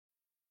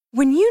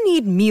When you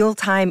need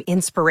mealtime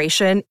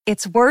inspiration,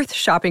 it's worth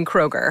shopping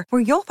Kroger,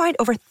 where you'll find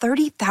over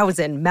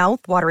 30,000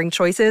 mouth-watering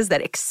choices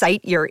that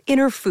excite your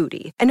inner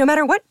foodie. And no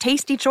matter what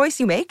tasty choice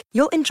you make,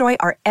 you'll enjoy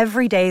our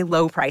everyday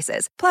low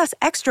prices, plus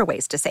extra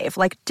ways to save,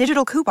 like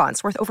digital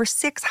coupons worth over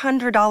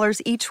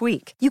 $600 each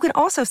week. You can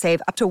also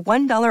save up to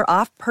 $1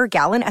 off per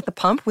gallon at the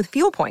pump with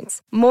fuel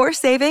points. More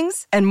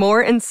savings and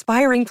more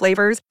inspiring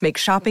flavors make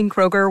shopping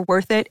Kroger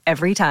worth it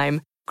every time.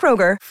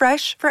 Kroger,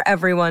 fresh for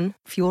everyone.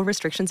 Fuel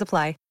restrictions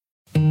apply.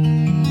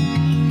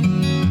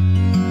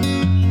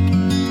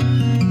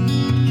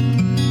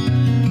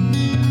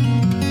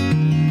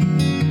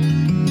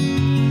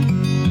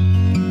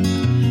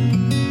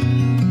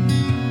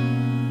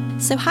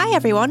 So hi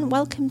everyone,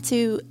 welcome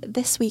to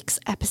this week's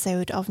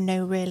episode of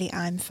No Really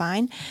I'm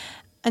Fine.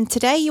 And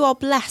today you are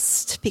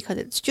blessed because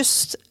it's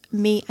just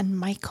me and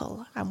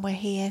Michael, and we're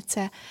here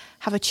to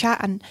have a chat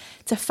and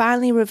to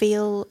finally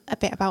reveal a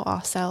bit about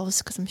ourselves,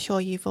 because I'm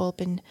sure you've all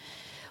been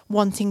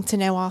wanting to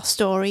know our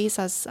stories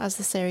as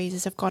the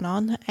series have gone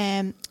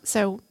on.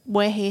 So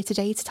we're here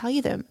today to tell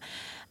you them.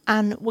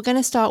 And we're going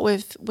to start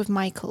with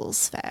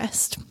Michael's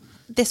first.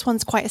 This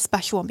one's quite a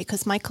special one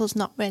because Michael's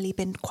not really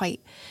been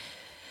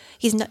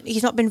he's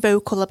not been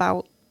vocal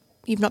about,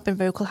 you've not been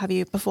vocal, have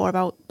you, before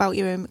about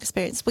your own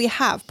experience? Well, you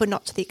have, but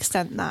not to the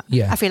extent that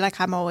I feel like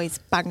I'm always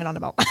banging on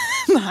about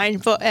mine.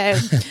 But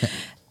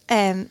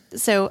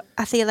so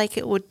I feel like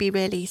it would be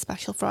really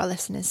special for our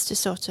listeners to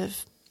sort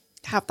of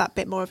have that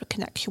bit more of a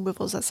connection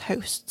with us as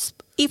hosts,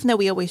 even though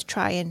we always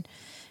try and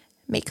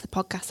make the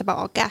podcast about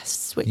our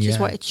guests, which is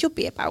what it should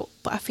be about.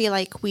 But I feel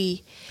like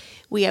we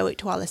owe it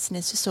to our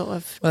listeners to sort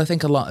of I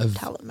think a lot of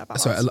tell them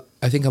about us.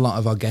 I think a lot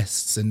of our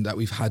guests and that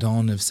we've had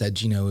on have said,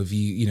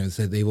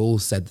 said they've all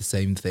said the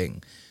same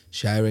thing.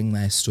 Sharing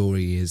their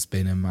story has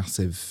been a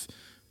massive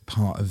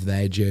part of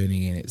their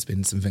journey, and it's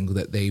been something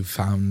that they've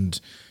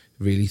found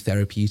really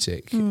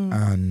therapeutic.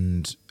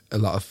 And a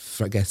lot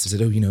of guests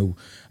have said,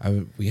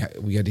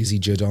 we had Izzy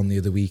Judd on the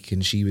other week,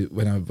 and she,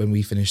 when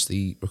we finished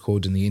the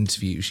recording the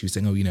interview, she was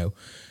saying,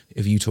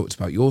 if you talked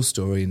about your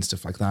story and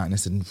stuff like that, and I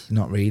said,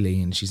 not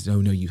really, and she said,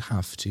 no, you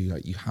have to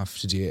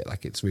do it,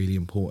 like it's really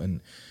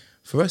important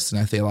for us.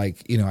 And I feel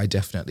like, I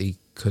definitely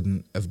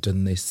couldn't have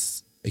done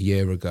this a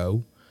year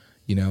ago,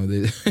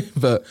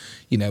 but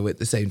at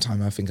the same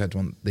time, I think I'd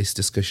want this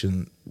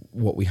discussion,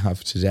 what we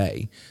have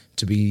today,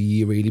 to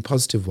be a really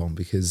positive one,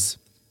 because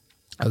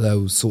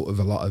although sort of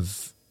a lot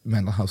of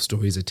mental health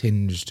stories are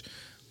tinged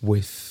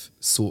with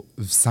sort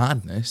of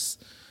sadness,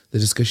 the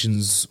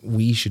discussions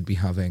we should be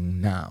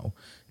having now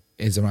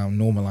is around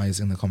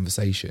normalising the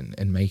conversation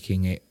and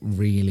making it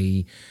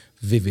really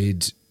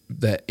vivid,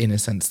 that in a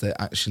sense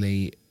that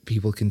actually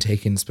people can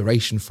take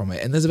inspiration from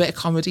it. And there's a bit of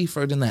comedy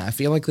thrown in there. I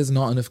feel like there's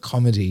not enough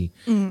comedy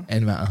in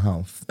mental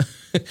health.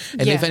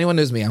 And if anyone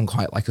knows me, I'm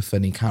quite like a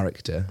funny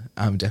character.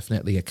 I'm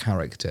definitely a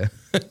character.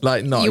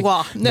 Like not you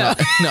are not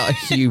a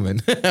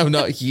human. I'm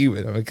not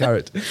human. I'm a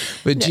character.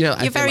 But you're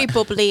very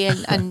bubbly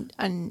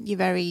and you're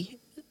very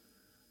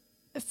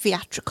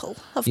theatrical,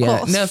 of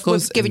course. No, of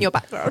course. Given your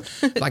background,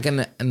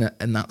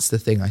 and that's the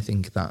thing. I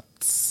think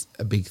that's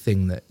a big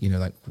thing that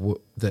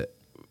that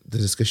the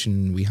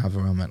discussion we have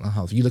around mental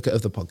health. You look at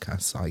other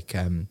podcasts like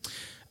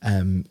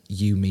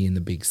You, Me and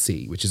the Big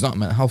C, which is not a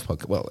mental health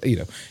podcast. Well,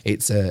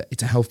 it's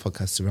a health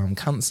podcast around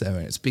cancer, and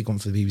it's a big one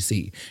for the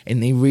BBC.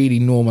 And they really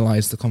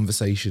normalise the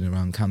conversation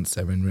around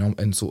cancer,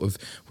 and sort of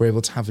we're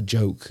able to have a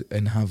joke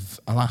and have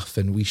a laugh,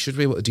 and we should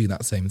be able to do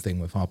that same thing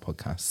with our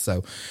podcast.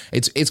 So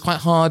it's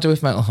quite hard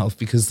with mental health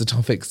because the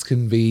topics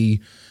can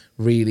be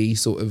really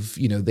sort of,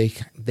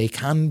 they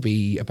can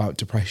be about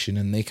depression,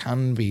 and they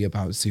can be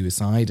about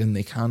suicide, and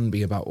they can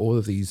be about all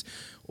of these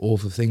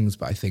awful things.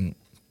 But I think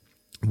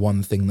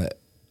one thing that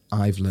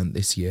I've learned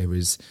this year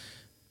is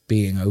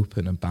being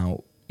open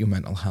about your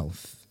mental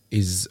health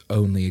is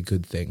only a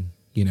good thing.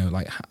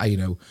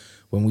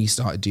 When we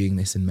started doing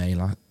this in May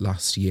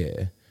last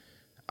year,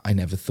 I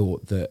never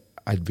thought that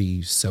I'd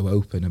be so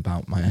open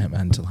about my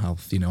mental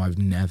health. I've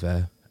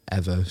never,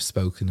 ever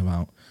spoken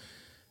about,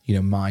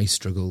 my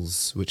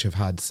struggles, which I've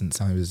had since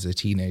I was a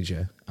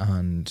teenager.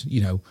 And,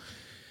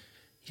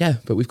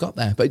 but we've got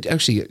there. But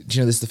actually, this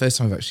is the first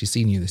time I've actually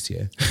seen you this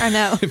year. I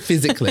know.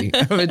 Physically.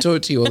 I haven't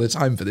talked to you all the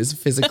time, but this is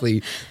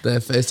physically the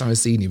first time I've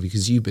seen you,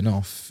 because you've been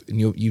off and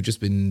you've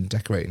just been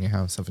decorating your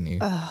house, haven't you?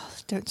 Oh,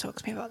 don't talk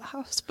to me about the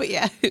house. But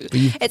yeah,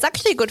 it's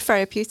actually a good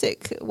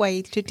therapeutic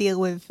way to deal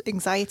with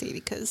anxiety,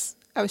 because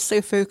I was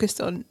so focused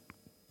on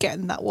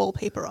getting that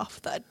wallpaper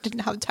off that I didn't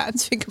have time to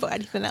think about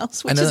anything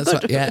else, which is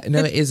good.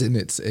 It is, and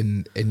it's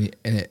in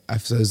it. I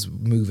suppose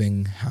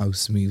moving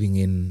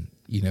in,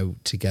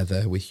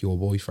 together with your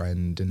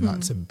boyfriend, and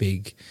that's a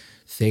big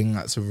thing.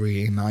 That's a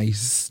really nice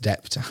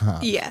step to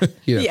have. Yeah,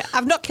 yeah.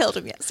 I've not killed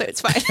him yet, so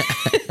it's fine.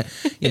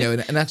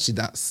 And actually,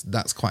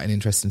 that's quite an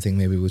interesting thing.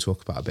 Maybe we'll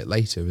talk about a bit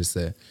later. Is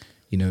that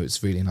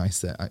it's really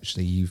nice that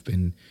actually you've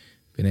been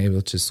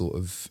able to sort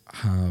of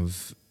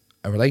have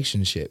a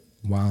relationship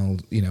while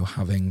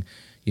having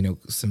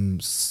some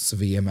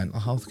severe mental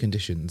health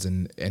conditions,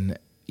 and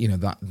you know,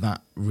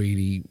 that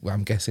really, well,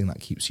 I'm guessing that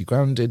keeps you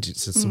grounded.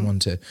 It's just someone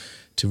to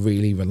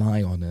really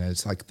rely on. And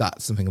it's like,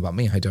 that's something about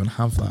me. I don't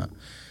have that.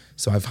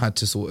 So I've had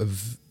to sort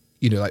of,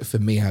 you know, like for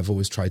me, I've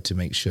always tried to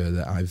make sure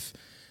that I've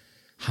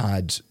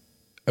had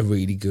a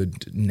really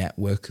good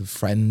network of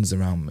friends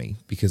around me,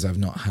 because I've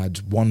not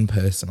had one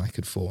person I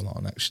could fall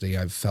on. Actually,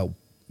 I've felt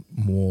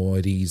more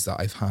at ease that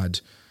I've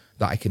had,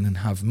 that I can then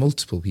have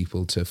multiple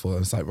people to fall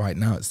on. It's like, right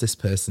now it's this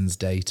person's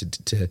day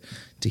to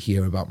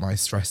hear about my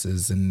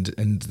stresses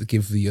and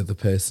give the other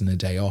person a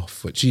day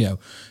off, which, you know,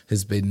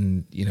 has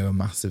been, you know, a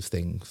massive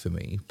thing for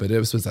me. But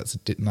I suppose that's a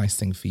nice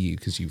thing for you,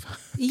 because you've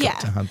got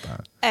to have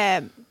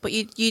that. But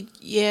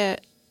you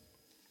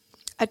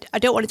I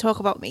don't want to talk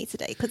about me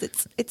today,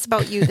 because it's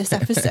about you this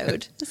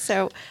episode.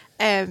 So,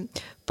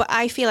 but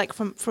I feel like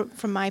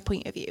from my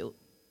point of view,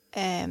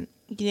 you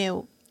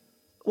know,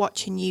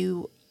 watching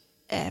you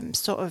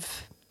sort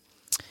of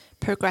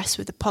progress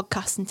with the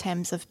podcast in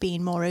terms of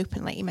being more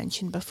open, like you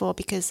mentioned before,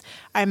 because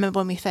I remember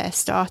when we first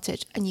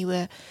started and you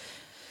were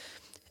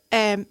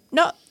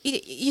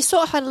you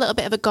sort of had a little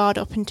bit of a guard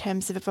up in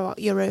terms of about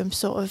your own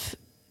sort of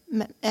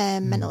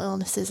mental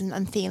illnesses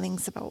and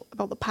feelings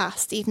about the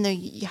past, even though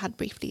you had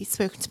briefly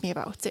spoken to me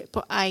about it.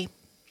 But I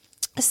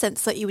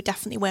sense that you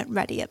definitely weren't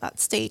ready at that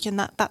stage, and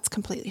that's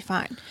completely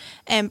fine.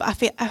 But I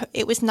feel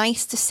it was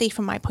nice to see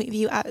from my point of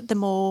view, the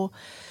more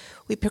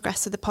we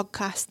progressed with the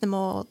podcast, the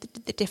more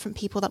the different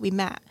people that we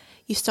met,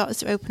 you started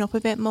to open up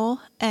a bit more.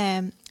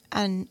 And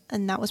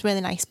that was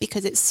really nice,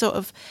 because it's sort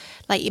of,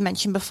 like you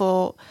mentioned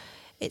before,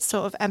 it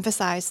sort of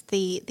emphasised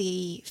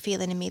the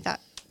feeling in me that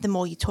the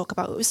more you talk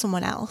about it with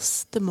someone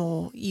else, the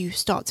more you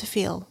start to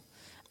feel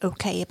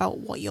okay about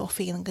what you're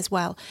feeling as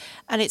well.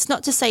 And it's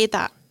not to say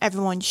that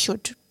everyone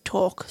should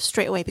talk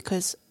straight away,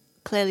 because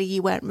clearly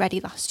you weren't ready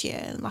last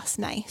year and last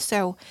May.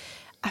 So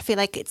I feel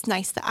like it's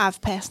nice that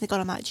I've personally gone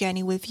on that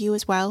journey with you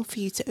as well, for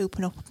you to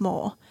open up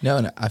more. No,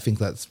 and I think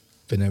that's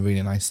been a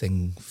really nice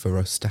thing for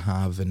us to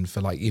have, and for,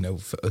 like, you know,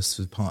 for us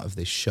as part of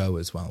this show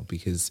as well,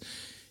 because,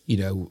 you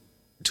know,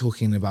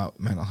 talking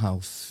about mental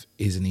health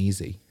isn't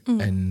easy.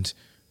 And,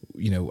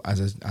 you know,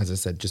 as I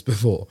said just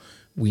before,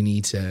 we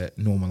need to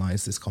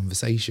normalise this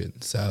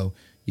conversation. So,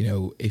 you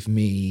know, if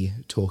me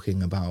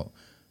talking about,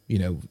 you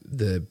know,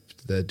 the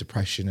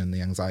depression and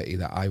the anxiety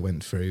that I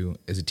went through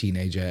as a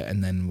teenager,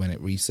 and then when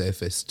it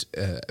resurfaced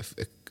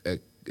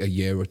a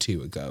year or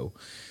two ago,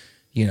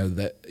 you know,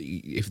 that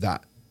if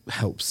that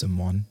helps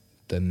someone,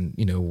 then,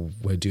 you know,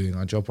 we're doing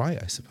our job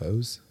right, I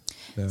suppose.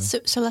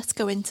 So let's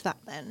go into that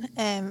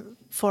then.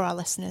 For our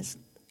listeners,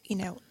 you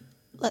know,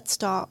 let's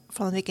start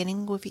from the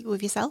beginning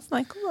with yourself,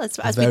 Michael. As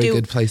a very we do,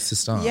 good place to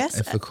start, yes,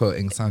 if we're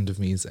quoting Sound of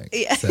Music.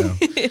 Yeah. So.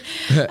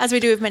 As we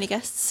do with many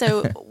guests.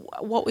 So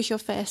what was your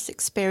first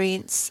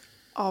experience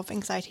of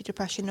anxiety,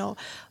 depression? Or,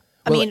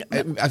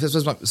 I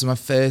suppose my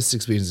first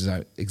experience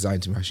of anxiety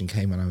and depression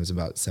came when I was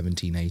about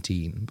 17,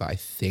 18. But I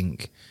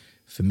think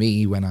for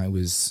me, when I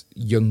was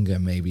younger,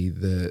 maybe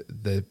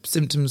the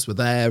symptoms were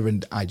there,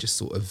 and I just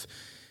sort of...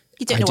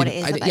 You don't know what it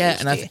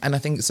is. And I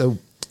think so.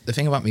 The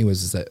thing about me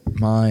was that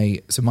my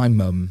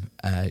mum,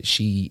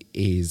 she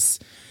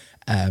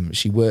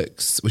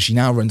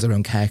now runs her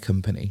own care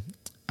company,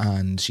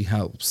 and she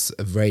helps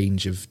a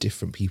range of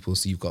different people.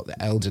 So you've got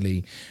the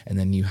elderly, and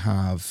then you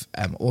have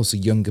also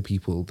younger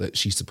people that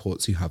she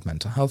supports who have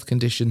mental health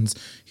conditions,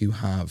 who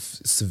have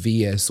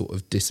severe sort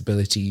of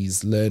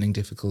disabilities, learning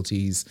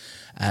difficulties,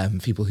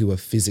 people who are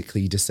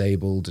physically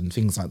disabled and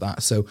things like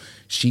that. So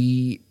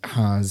she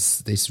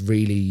has this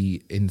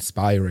really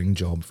inspiring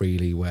job,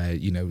 really, where,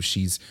 you know,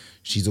 she's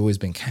always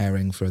been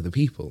caring for other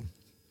people.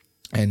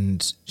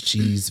 And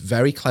she's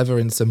very clever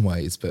in some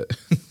ways, but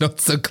not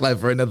so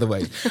clever in other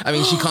ways. I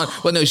mean, she can't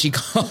work.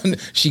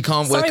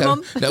 Sorry,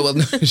 Mum.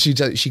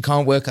 She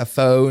can't work her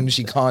phone.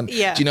 She can't.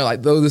 Yeah. Do you know,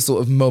 like those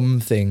sort of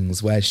mum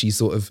things where she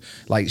sort of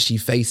like, she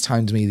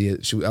FaceTimed me.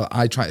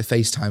 I tried to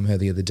FaceTime her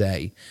the other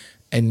day,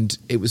 and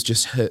it was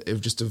just her. It was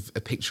just a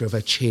picture of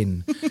her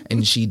chin,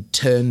 and she'd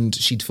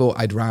thought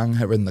I'd rang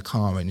her in the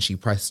car, and she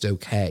pressed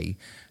OK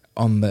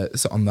on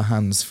the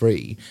hands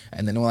free,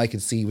 and then all I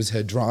could see was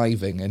her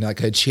driving and like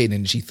her chin,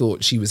 and she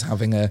thought I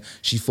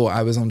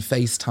was on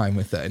FaceTime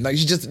with her, and like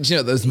she just, you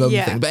know, those mum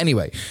thing. But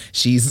anyway,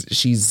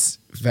 she's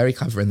very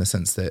clever in the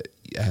sense that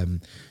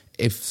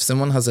if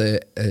someone has an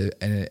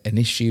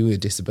issue, a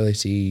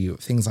disability,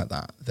 things like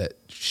that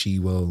she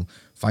will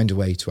find a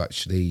way to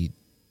actually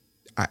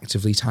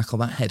actively tackle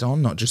that head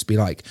on, not just be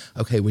like,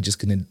 okay, we're just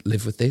going to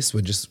live with this,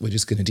 we're just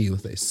going to deal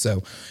with this.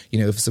 So, you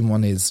know, if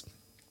someone has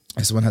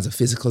a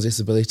physical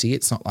disability,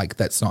 it's not like,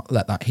 let's not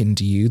let that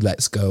hinder you.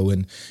 Let's go.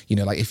 And, you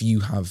know, like if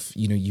you have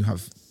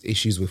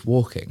issues with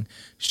walking,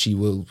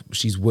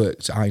 she's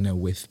worked, I know,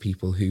 with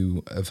people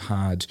who have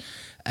had,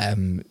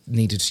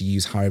 needed to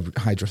use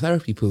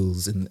hydrotherapy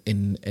pools,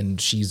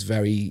 and she's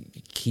very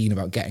keen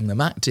about getting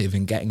them active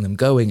and getting them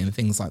going and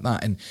things like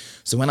that. And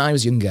so when I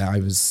was younger, I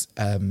was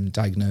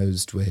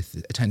diagnosed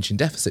with attention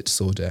deficit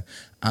disorder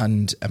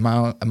and a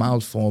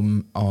mild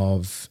form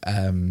of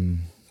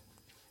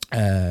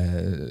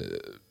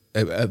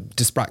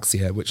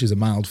dyspraxia, which is a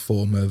mild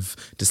form of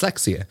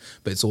dyslexia,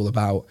 but it's all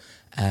about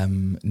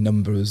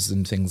numbers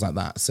and things like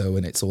that. So,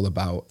 and it's all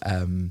about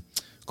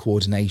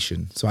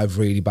coordination. So I have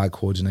really bad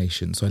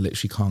coordination. So I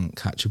literally can't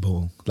catch a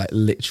ball, like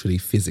literally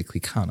physically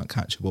cannot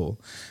catch a ball.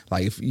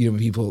 Like if, you know,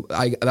 people,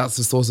 that's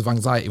the source of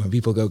anxiety when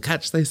people go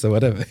catch this or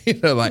whatever, you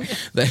know, like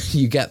then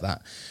you get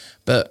that.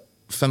 But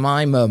for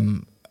my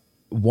mum,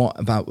 what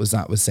about was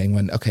saying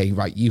when, okay,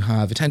 right, you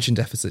have attention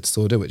deficit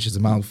disorder, which is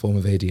a mild form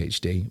of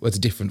ADHD. Well, it's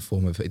a different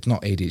form of, it's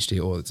not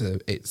ADHD or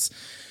it's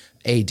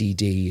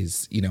ADD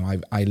is, you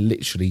know, I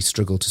literally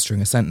struggle to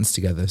string a sentence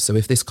together. So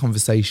if this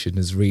conversation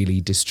is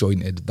really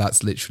disjointed,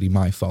 that's literally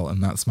my fault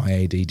and that's my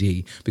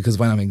ADD. Because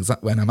when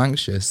I'm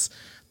anxious,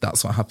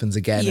 that's what happens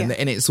again. Yeah.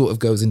 And it sort of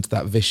goes into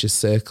that vicious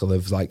circle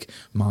of like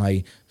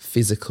my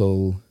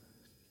physical,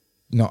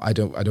 I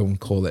don't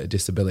call it a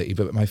disability,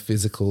 but my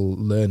physical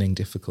learning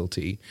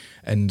difficulty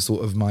and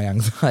sort of my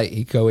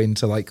anxiety go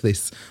into like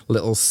this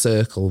little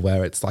circle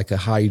where it's like a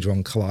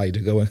hadron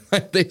collider going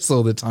like this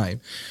all the time.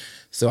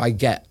 So I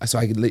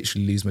could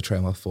literally lose my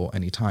trail of thought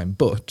any time,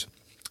 but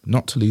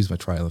not to lose my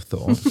trail of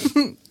thought.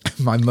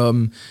 My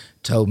mum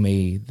told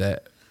me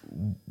that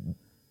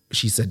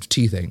she said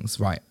two things,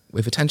 right?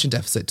 With attention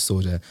deficit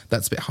disorder,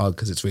 that's a bit hard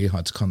because it's really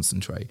hard to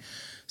concentrate.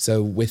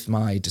 So with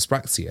my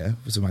dyspraxia,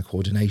 with my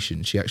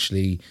coordination, she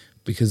actually,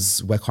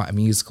 because we're quite a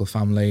musical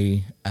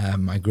family,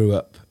 I grew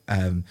up,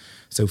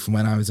 so from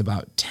when I was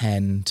about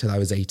 10 till I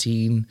was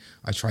 18,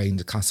 I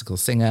trained a classical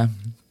singer,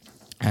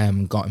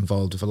 got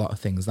involved with a lot of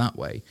things that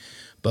way.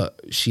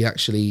 But she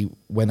actually,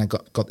 when I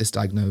got this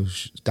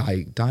diagnosed,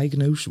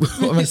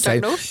 what am I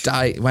saying?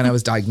 When I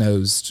was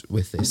diagnosed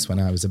with this, when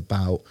I was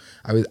about,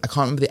 I can't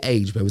remember the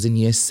age, but I was in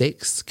year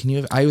 6. Do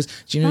you know?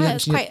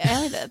 It's quite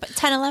early, but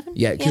 10, 11?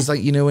 Yeah, because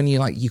like, you know, when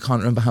you can't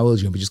remember how old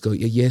you are, but just go,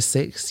 year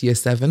 6, year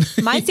 7.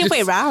 Mine's the other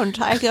way around.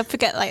 I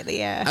forget like the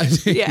year.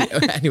 Yeah.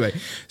 Anyway,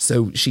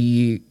 so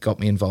she got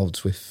me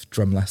involved with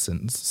drum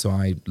lessons. So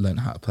I learned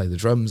how to play the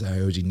drums. I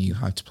already knew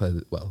how to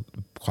play,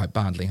 quite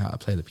badly how to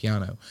play the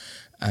piano.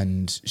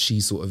 And she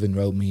sort of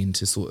enrolled me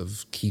into sort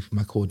of keeping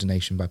my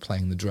coordination by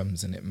playing the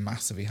drums, and it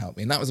massively helped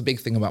me. And that was a big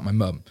thing about my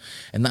mum.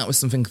 And that was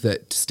something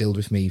that distilled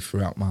with me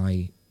throughout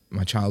my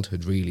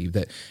childhood, really,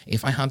 that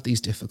if I had these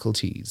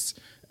difficulties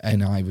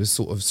and I was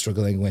sort of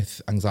struggling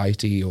with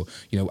anxiety or,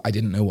 you know, I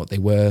didn't know what they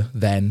were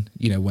then,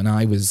 you know, when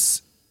I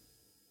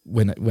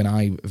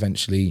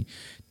eventually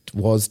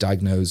was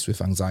diagnosed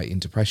with anxiety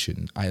and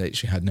depression, I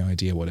literally had no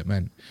idea what it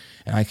meant.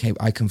 And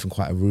I come from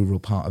quite a rural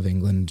part of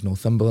England,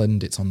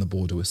 Northumberland. It's on the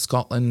border with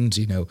Scotland.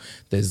 You know,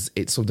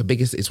 it's one of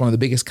the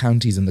biggest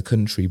counties in the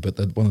country, but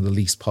one of the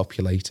least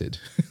populated.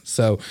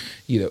 So,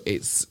 you know,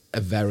 it's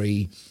a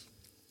very,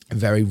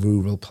 very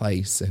rural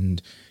place.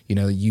 And, you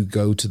know, you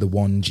go to the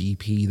one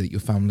GP that your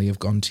family have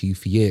gone to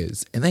for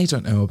years and they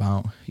don't know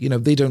about, you know,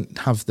 they don't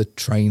have the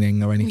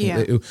training or anything.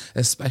 Yeah.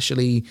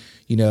 Especially,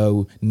 you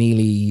know,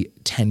 nearly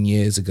 10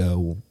 years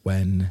ago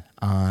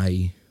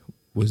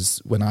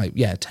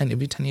it'll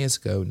be 10 years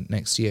ago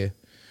next year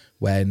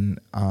when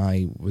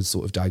I was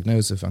sort of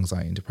diagnosed with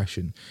anxiety and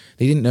depression.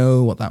 They didn't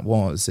know what that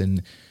was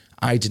and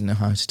I didn't know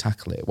how to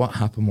tackle it. What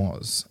happened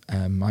was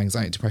my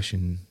anxiety and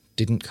depression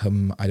didn't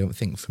come, I don't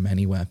think, from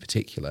anywhere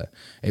particular.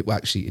 It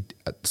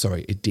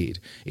did.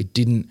 It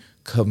didn't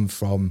come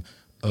from,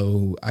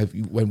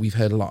 when we've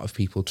heard a lot of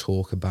people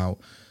talk about,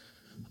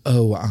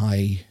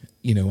 I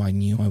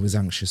knew I was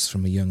anxious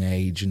from a young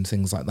age and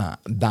things like that.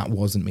 That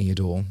wasn't me at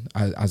all.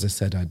 As I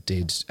said, I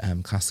did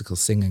classical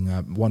singing.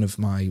 One of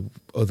my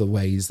other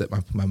ways that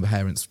my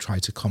parents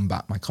tried to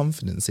combat my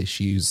confidence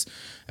issues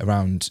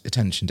around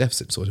attention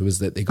deficit disorder was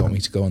that they got me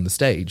to go on the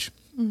stage.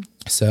 Mm.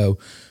 So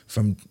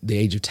from the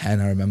age of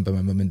 10, I remember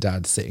my mum and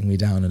dad sitting me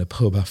down in a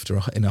pub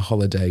in a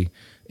holiday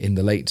in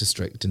the Lake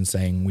District and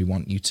saying, we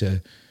want you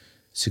to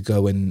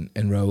go and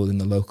enroll in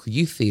the local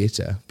youth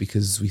theatre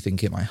because we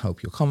think it might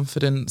help your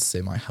confidence.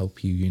 It might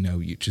help you,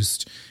 you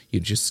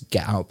just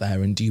get out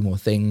there and do more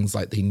things.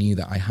 Like they knew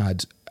that I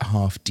had a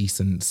half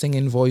decent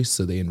singing voice,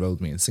 so they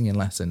enrolled me in singing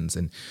lessons.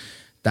 And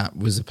that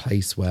was a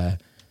place where,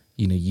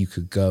 you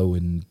could go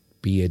and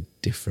be a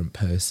different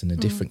person, a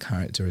different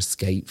character,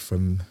 escape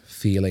from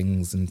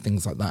feelings and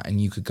things like that. And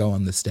you could go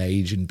on the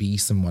stage and be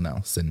someone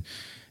else. And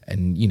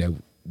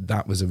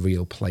that was a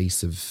real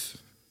place of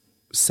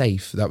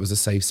that was a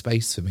safe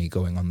space for me,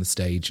 going on the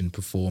stage and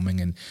performing,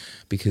 and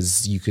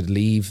because you could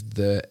leave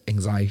the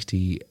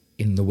anxiety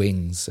in the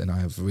wings. And I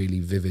have really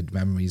vivid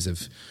memories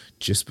of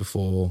just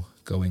before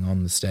going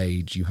on the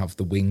stage, you have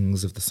the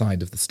wings of the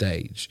side of the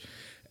stage,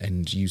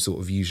 and you sort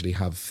of usually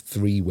have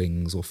 3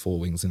 wings or 4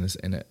 wings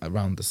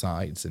around the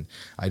sides. And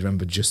I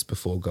remember just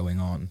before going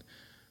on,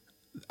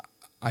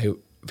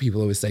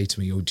 people always say to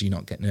me, do you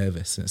not get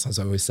nervous? And it's as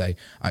I always say,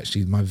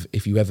 actually,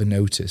 if you ever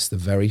notice, the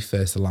very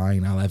first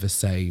line I'll ever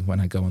say when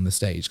I go on the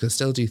stage, because I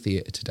still do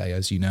theatre today,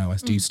 as you know, I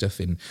do stuff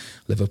in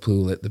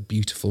Liverpool at the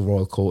beautiful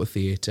Royal Court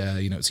Theatre.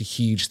 It's a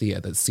huge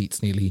theatre that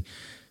seats nearly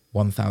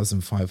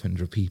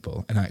 1,500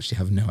 people, and I actually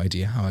have no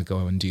idea how I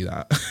go and do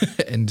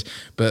that.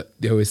 But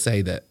they always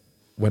say that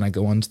when I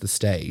go onto the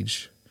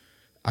stage,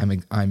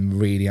 I'm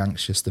really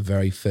anxious, the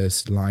very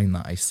first line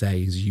that I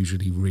say is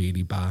usually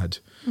really bad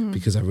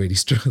because I really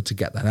struggle to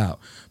get that out.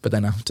 But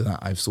then after that,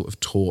 I've sort of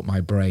taught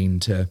my brain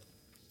to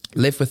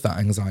live with that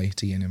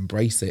anxiety and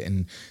embrace it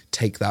and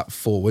take that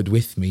forward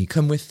with me,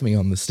 come with me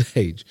on the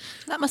stage.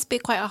 That must be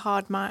quite a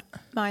hard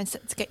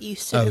mindset to get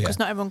used to, because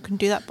not everyone can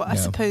do that. But I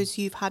suppose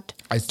you've had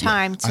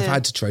time to... I've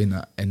had to train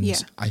that. And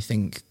I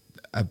think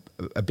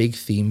a big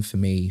theme for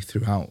me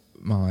throughout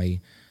my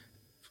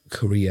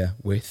career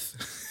with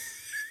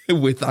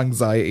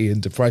anxiety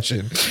and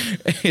depression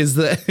is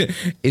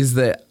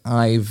that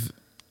I've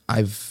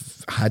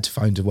had to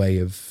find a way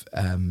of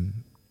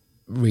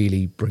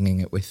really bringing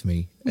it with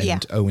me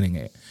and owning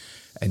it.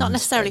 And not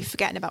necessarily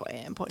forgetting about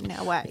it and putting it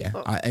away.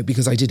 Yeah,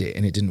 because I did it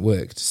and it didn't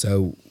work.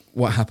 So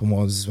what happened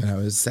was, when I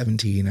was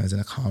 17, I was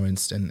in a car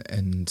incident,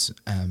 and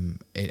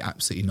it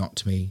absolutely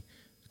knocked me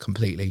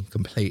completely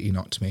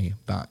knocked me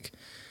back.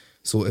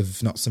 Sort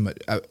of, not so much...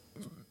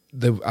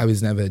 I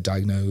was never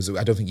diagnosed.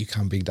 I don't think you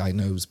can be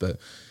diagnosed, but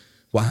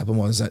what happened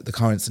was that the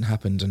car incident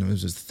happened, and it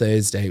was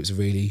Thursday. It was a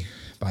really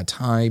bad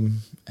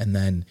time, and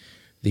then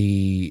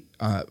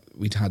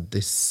we'd had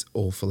this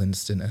awful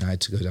incident, and I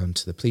had to go down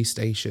to the police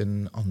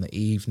station on the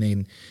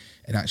evening.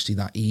 And actually,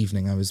 that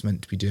evening, I was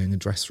meant to be doing a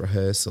dress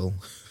rehearsal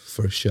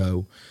for a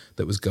show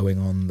that was going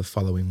on the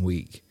following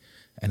week.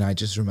 And I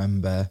just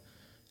remember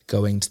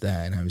going to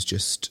there, and I was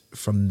just,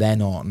 from that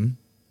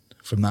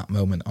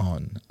moment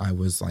on, I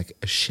was like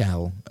a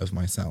shell of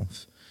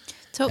myself.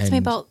 Talk to me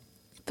about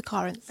the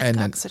car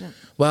accident.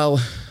 Well,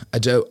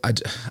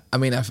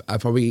 that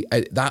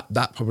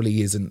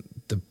probably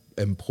isn't the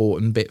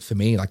important bit for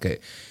me. Like,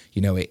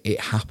 it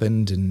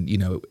happened, and,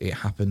 it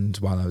happened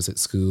while I was at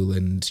school,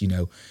 and,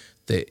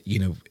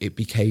 it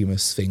became a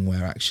thing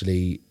where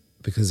actually,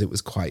 because we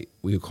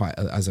were quite,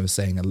 as I was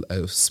saying,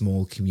 a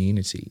small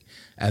community.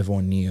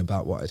 Everyone knew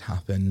about what had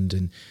happened,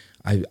 and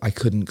I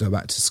couldn't go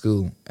back to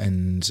school,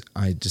 and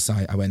I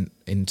went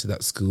into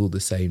that school the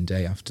same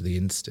day after the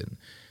incident,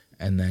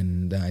 and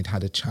then I'd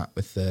had a chat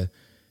with the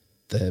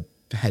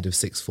head of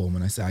sixth form,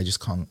 and I said, I just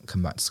can't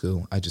come back to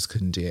school. I just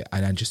couldn't do it,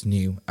 and I just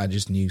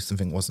knew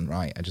something wasn't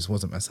right. I just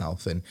wasn't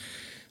myself, and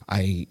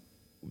I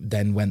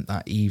then went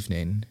that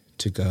evening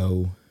to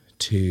go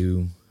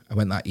to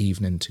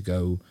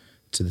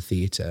the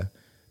theatre,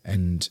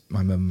 and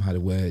my mum had a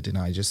word, and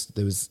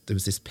there was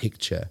this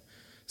picture.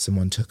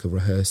 Someone took a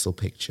rehearsal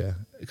picture,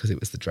 because it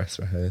was the dress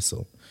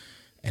rehearsal.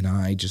 And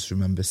I just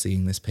remember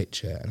seeing this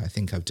picture, and I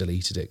think I've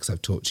deleted it because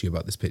I've talked to you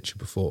about this picture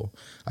before.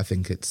 I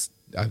think it's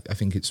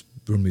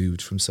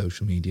removed from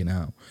social media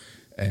now.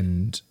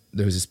 And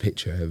there was this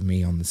picture of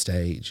me on the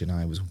stage, and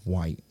I was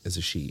white as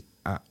a sheet,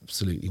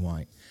 absolutely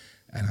white.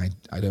 And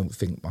I don't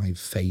think my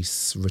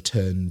face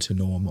returned to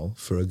normal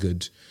for a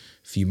good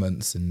few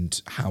months. And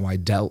how I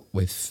dealt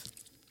with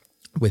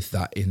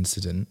that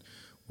incident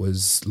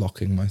was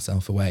locking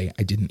myself away.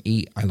 I didn't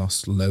eat. I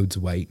lost loads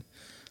of weight.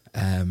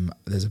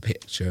 There's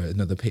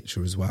another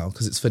picture as well,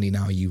 because it's funny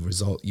now, you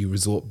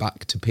resort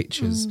back to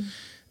pictures.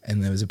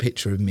 And there was a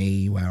picture of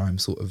me where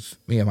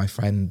me and my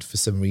friend, for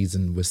some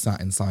reason, were sat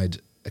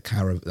inside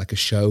a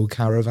show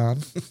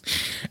caravan,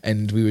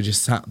 and we were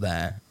just sat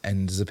there,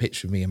 and there's a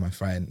picture of me and my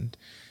friend,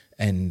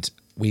 and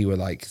we were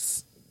like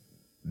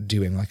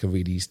doing like a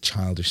really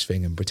childish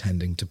thing and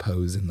pretending to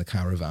pose in the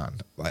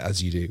caravan, like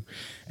as you do.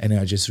 And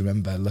I just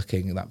remember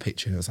looking at that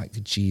picture, and it was like,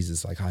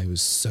 Jesus, like I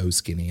was so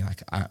skinny,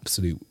 like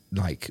absolute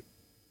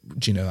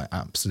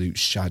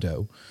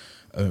shadow.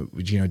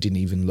 Didn't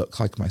even look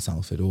like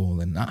myself at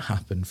all. And that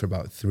happened for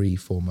about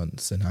 3-4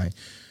 months, and I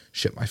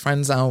shut my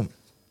friends out,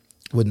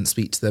 wouldn't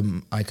speak to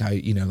them.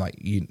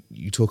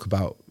 You talk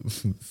about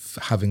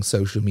having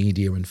social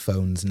media and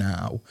phones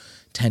now.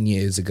 10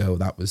 years ago,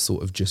 that was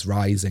sort of just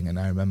rising, and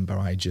I remember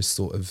I just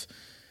sort of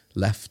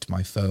left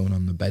my phone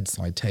on the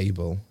bedside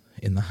table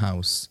in the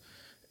house,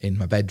 in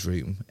my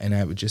bedroom, and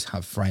I would just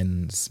have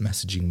friends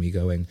messaging me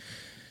going,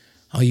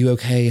 "Are you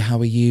okay? How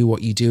are you?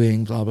 What are you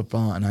doing? Blah, blah,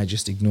 blah." And I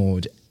just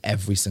ignored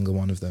every single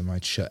one of them.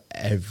 I'd shut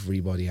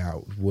everybody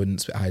out.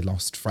 I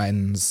lost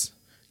friends.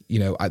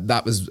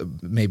 That was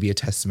maybe a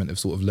testament of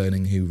sort of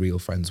learning who real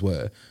friends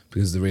were,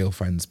 because the real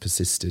friends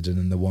persisted, and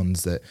then the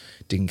ones that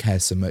didn't care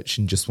so much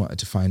and just wanted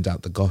to find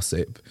out the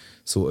gossip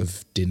sort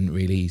of didn't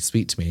really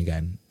speak to me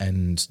again.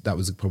 And that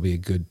was probably a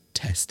good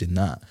test in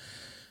that.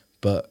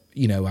 But,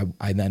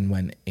 I then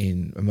went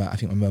in. I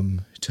think my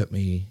mum took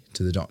me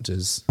to the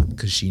doctors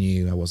because she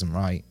knew I wasn't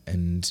right,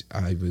 and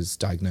I was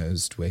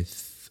diagnosed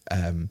with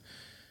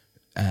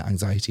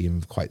anxiety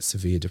and quite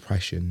severe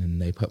depression,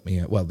 and they put me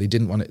they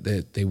didn't want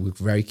it. They were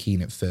very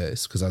keen at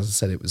first, because as I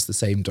said, it was the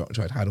same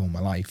doctor I'd had all my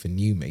life and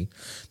knew me.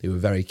 They were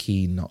very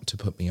keen not to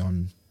put me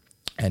on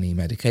any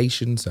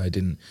medication, so I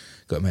didn't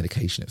go on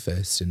medication at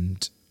first.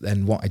 And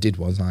then what I did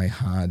was I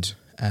had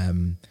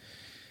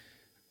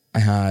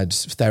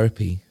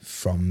therapy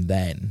from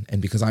then,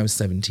 and because I was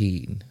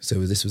 17, so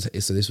this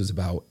was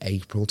about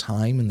April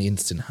time, and the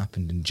incident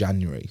happened in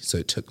January, so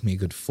it took me a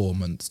good 4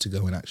 months to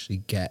go and actually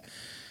get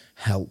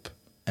help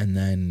and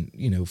then,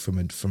 you know,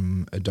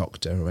 from a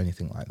doctor or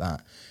anything like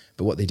that.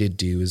 But what they did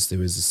do is there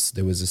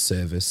was a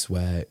service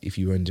where if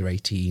you were under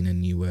 18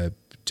 and you were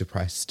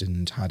depressed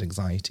and had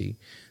anxiety,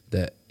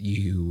 that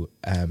you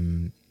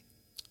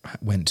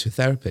went to a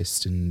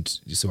therapist. And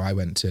so I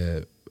went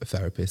to a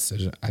therapist.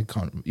 I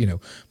can't, you know,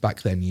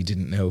 back then you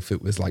didn't know if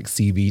it was like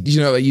CBD, you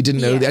know, you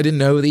didn't know, I didn't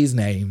know these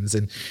names.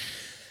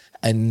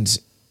 And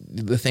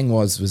the thing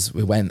was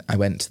I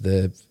went to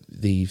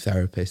the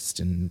therapist,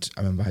 and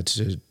I remember I had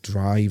to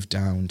drive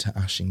down to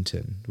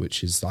Ashington,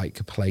 which is like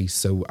a place.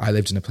 So I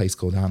lived in a place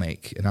called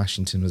Alnwick, and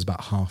Ashington was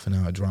about half an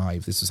hour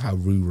drive. This was how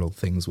rural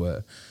things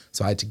were.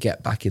 So I had to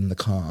get back in the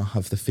car,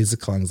 have the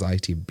physical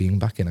anxiety of being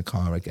back in a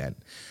car again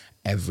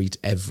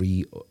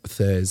every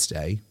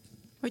Thursday.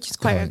 Which is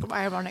quite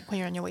ironic when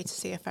you're on your way to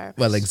see a therapist.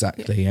 Well,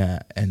 exactly, yeah.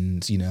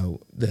 And, you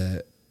know,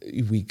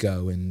 we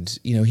go, and,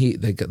 you know,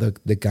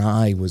 the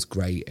guy was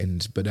great,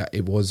 but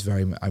it was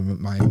very,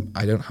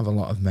 I don't have a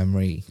lot of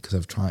memory because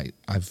I've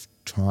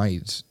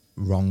tried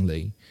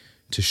wrongly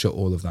to shut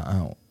all of that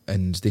out.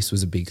 And this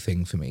was a big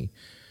thing for me,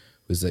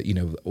 was that, you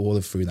know,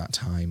 through that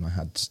time I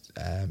had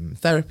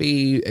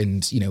therapy,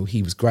 and, you know,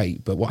 he was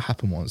great. But what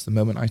happened was, the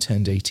moment I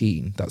turned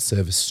 18, that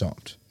service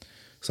stopped.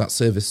 So that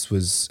service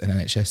was an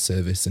NHS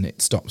service, and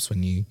it stops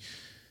when you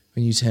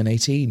turn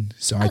 18.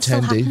 So that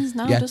still happens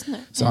now, doesn't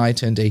it? So I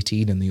turned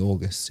 18 in the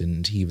August,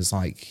 and he was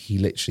like, he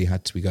literally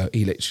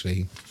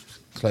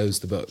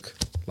closed the book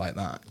like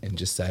that and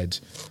just said,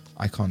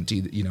 I can't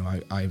do that, you know,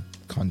 I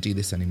can't do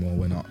this anymore.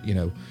 We're not, you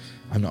know,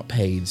 I'm not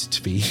paid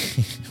to be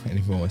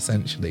anymore,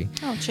 essentially.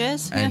 Oh,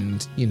 cheers.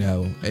 And, you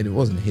know, and it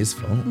wasn't his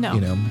fault, no.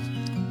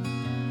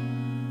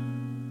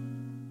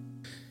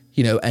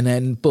 You know, and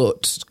then,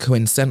 but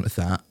coincident with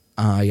that,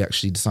 I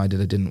actually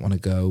decided I didn't want to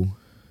go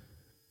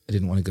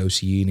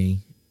to uni.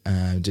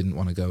 I didn't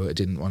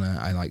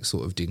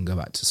go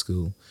back to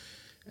school.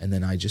 And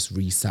then I just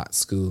resat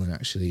school, and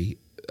actually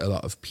a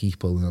lot of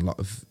people and a lot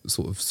of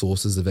sort of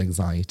sources of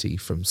anxiety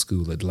from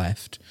school had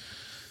left.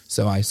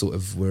 So I sort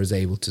of was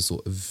able to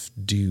sort of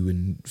do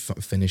and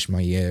finish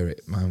my year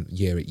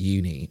at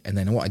uni. And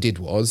then what I did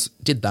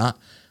that.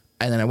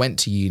 And then I went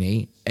to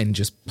uni and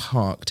just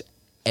parked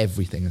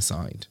everything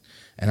aside.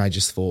 And I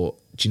just thought,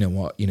 do you know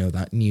what, you know,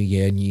 that new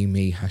year, new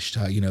me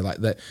hashtag, you know, like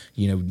that,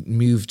 you know,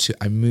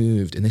 I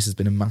moved, and this has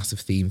been a massive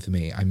theme for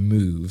me. I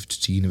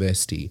moved to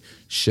university,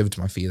 shoved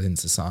my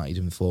feelings aside,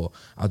 and thought,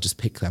 I'll just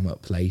pick them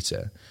up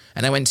later.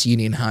 And I went to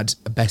uni and had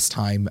a best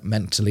time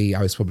mentally.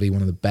 I was probably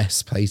one of the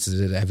best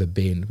places I'd ever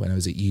been when I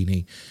was at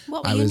uni.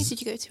 What uni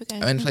did you go to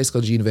again? I went to a place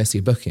called University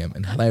of Buckingham,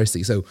 and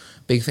hilariously, so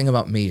big thing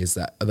about me is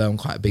that although I'm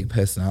quite a big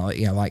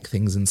personality, I like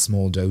things in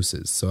small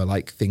doses. So I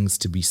like things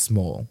to be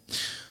small.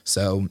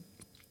 So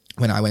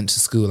when I went to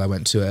school, I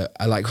went to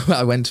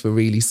a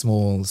really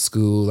small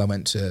school. I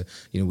went to,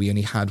 you know, we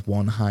only had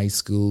one high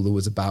school. There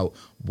was about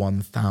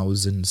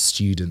 1,000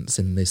 students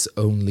in this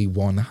only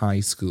one high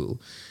school.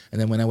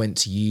 And then when I went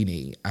to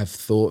uni, I've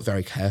thought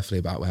very carefully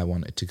about where I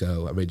wanted to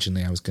go.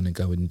 Originally, I was going to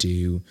go and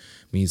do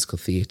musical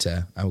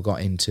theatre. I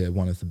got into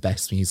one of the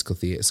best musical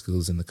theatre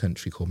schools in the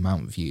country called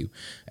Mountview.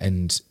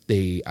 And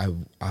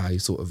I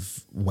sort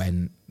of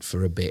went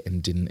for a bit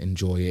and didn't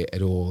enjoy it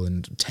at all,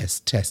 and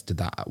tested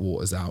that at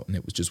Waters Out, and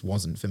it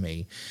wasn't for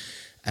me.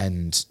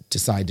 And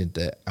decided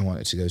that I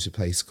wanted to go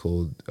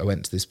to I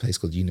went to this place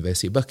called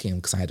University of Buckingham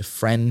because I had a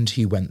friend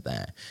who went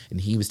there,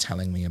 and he was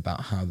telling me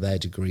about how their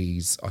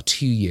degrees are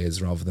 2 years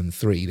rather than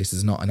 3. This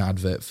is not an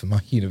advert for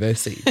my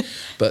university.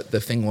 But the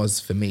thing was,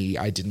 for me,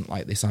 I didn't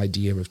like this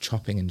idea of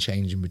chopping and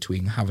changing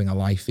between having a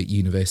life at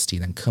university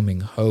and then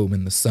coming home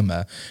in the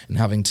summer and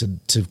having to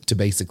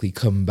basically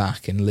come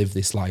back and live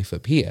this life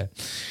up here.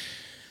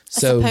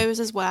 So, I suppose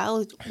as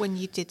well, when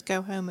you did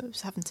go home, it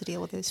was having to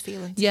deal with those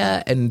feelings.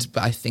 Yeah,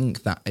 but I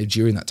think that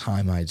during that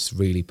time, I just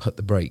really put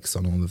the brakes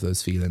on all of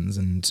those feelings,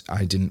 and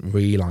I didn't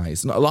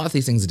realise, a lot of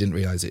these things I didn't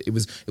realise. It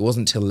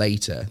wasn't till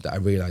later that I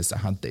realised I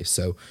had this.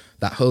 So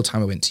that whole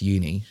time I went to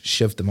uni,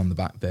 shoved them on the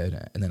back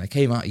burner, and then I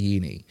came out of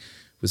uni,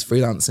 was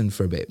freelancing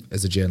for a bit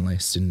as a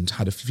journalist, and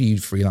had a few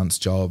freelance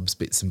jobs,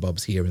 bits and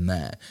bobs here and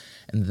there.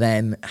 And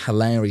then,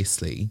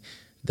 hilariously,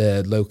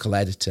 the local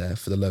editor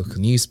for the local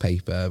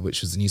newspaper,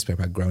 which was the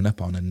newspaper I'd grown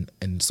up on,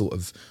 and sort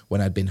of when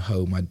I'd been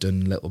home, I'd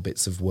done little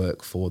bits of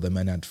work for them,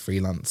 and I'd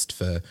freelanced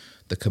for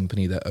the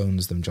company that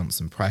owns them,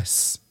 Johnson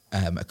Press,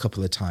 a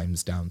couple of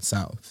times down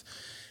south.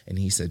 And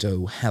he said,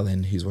 oh,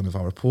 Helen, who's one of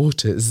our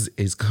reporters,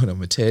 is going on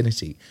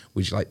maternity.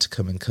 Would you like to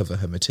come and cover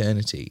her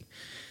maternity?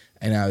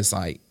 And I was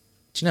like,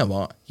 do you know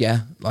what?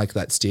 Yeah, like,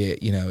 let's do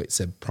it. You know,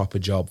 it's a proper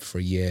job for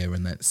a year,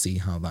 and let's see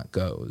how that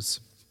goes.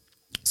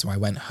 So I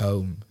went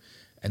home.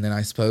 And then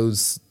I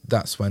suppose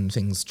that's when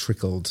things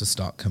trickled to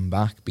start come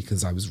back,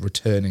 because I was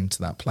returning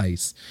to that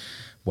place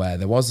where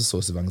there was a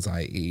source of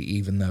anxiety,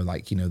 even though,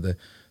 like, you know,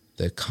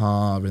 the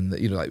car and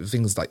the, you know, like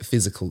things like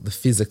the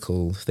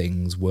physical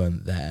things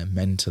weren't there.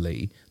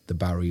 Mentally, the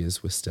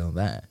barriers were still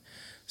there.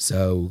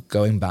 So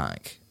going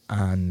back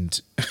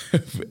and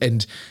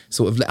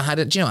sort of I had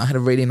a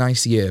really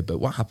nice year, but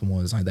what happened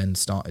was I then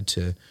started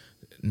to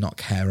not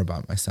care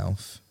about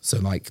myself. So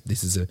like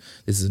this is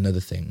another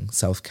thing.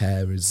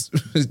 Self-care is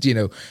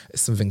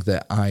something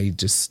that I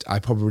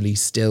probably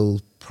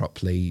still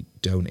properly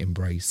don't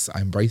embrace.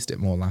 I embraced it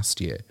more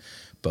last year,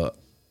 but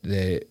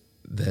I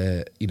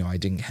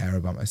didn't care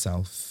about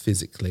myself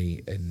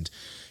physically and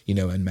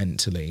and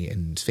mentally,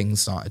 and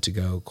things started to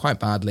go quite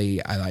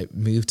badly. I like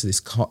moved to this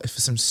for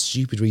some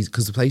stupid reason,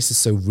 because the place is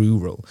so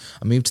rural.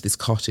 I moved to this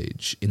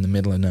cottage in the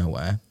middle of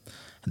nowhere.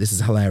 This is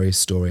a hilarious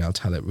story. I'll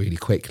tell it really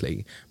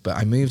quickly. But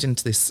I moved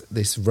into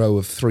this row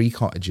of 3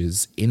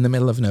 cottages in the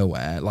middle of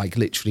nowhere, like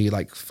literally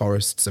like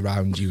forests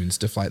around you and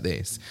stuff like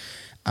this.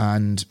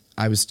 And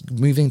I was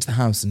moving into the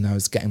house and I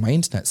was getting my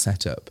internet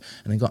set up,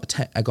 and I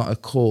got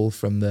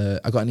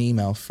an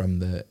email from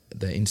the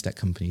internet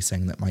company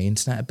saying that my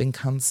internet had been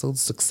cancelled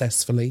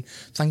successfully.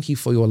 Thank you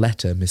for your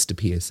letter, Mr.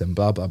 Pearson,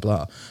 blah, blah,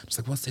 blah. I was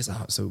like, what's this?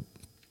 So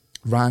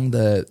rang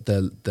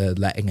the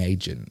letting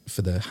agent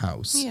for the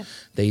house. Yeah.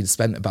 They'd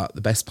spent about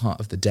the best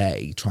part of the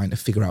day trying to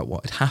figure out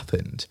what had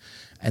happened.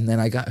 And then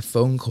I got a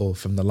phone call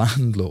from the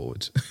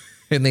landlord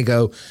and they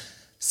go,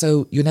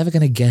 so you're never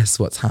going to guess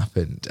what's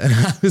happened. And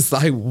I was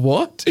like,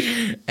 what?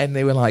 And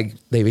they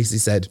basically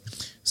said,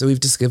 so we've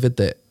discovered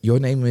that your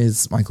name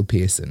is Michael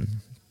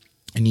Pearson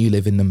and you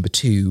live in number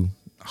 2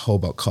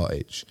 Holbrook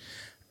Cottage.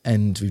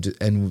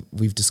 And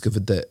we've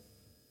discovered that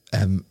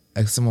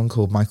someone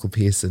called Michael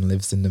Pearson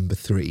lives in number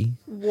 3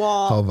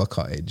 Holbrook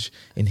Cottage,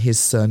 and his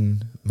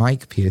son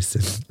Mike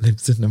Pearson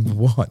lives in number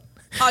 1.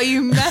 Are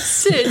you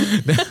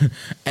messing?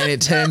 And it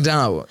turned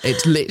out,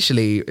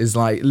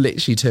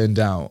 turned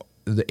out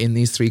that in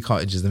these 3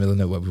 cottages in the middle of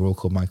nowhere, we were all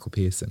called Michael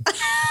Pearson.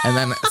 And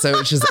then, so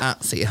it's just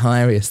absolutely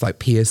hilarious, like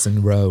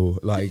Pearson Row,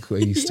 like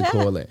we used to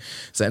call it.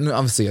 So, and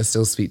obviously I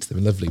still speak to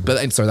them lovely,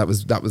 but sorry, that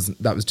was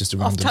just a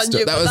random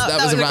story.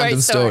 That was a random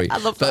story. I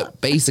love but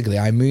that. Basically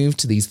I moved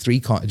to these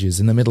 3 cottages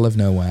in the middle of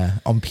nowhere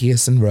on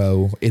Pearson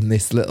Row in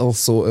this little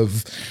sort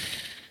of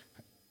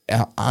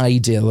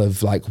ideal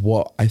of like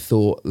what I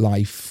thought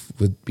life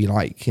would be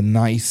like, and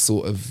I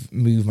sort of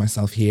moved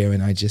myself here,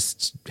 and I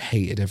just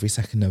hated every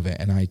second of it.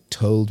 And I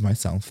told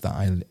myself that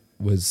I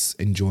was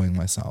enjoying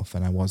myself,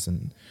 and I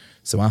wasn't.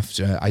 So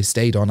after I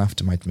stayed on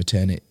after my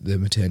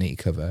maternity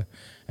cover,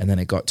 and then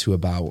it got to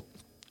about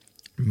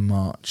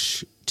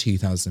March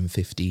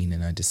 2015,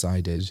 and I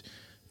decided,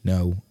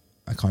 no,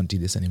 I can't do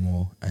this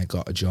anymore. I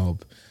got a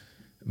job,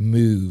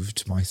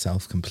 moved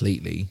myself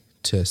completely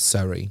to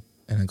Surrey.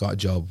 And I got a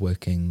job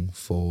working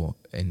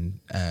in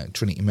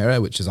Trinity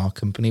Mirror, which is our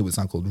company. It was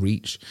now called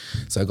Reach.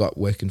 So I got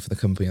working for the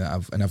company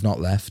I've not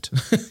left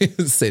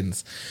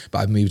since, but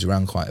I've moved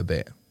around quite a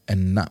bit.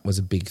 And that was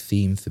a big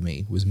theme for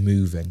me, was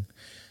moving.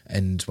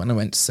 And when I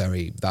went to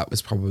Surrey, that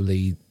was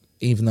probably,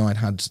 even though I'd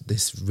had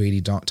this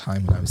really dark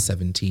time when I was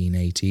 17,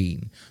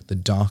 18, the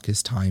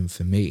darkest time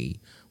for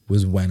me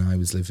was when I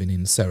was living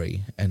in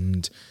Surrey.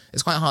 And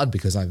it's quite hard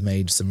because I've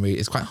made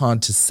it's quite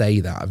hard to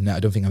say that. I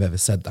don't think I've ever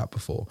said that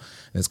before.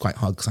 And it's quite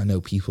hard because I know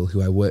people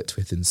who I worked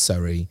with in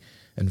Surrey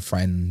and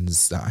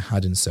friends that I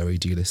had in Surrey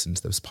do listen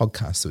to those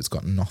podcasts, so it's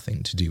got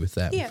nothing to do with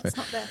them. Yeah, it's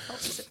not their fault,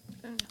 is it?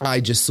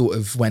 I just sort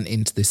of went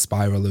into this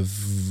spiral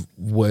of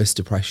worse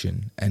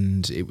depression,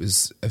 and it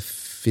was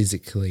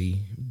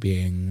physically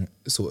being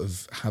sort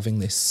of having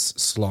this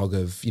slog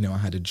of, I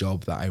had a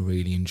job that I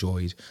really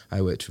enjoyed.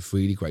 I worked with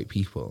really great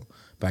people.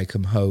 But I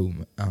come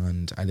home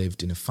and I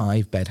lived in a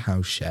 5-bed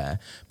house share,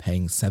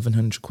 paying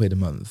 £700 a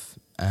month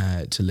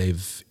to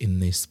live in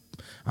this.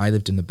 I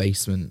lived in the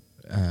basement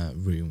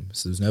room,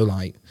 so there was no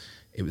light.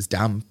 It was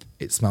damp.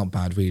 It smelled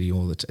bad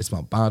it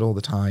smelled bad all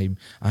the time.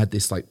 I had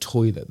this like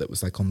toilet that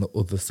was like on the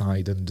other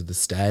side under the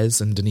stairs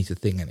underneath the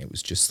thing, and it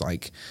was just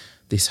like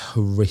this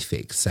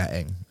horrific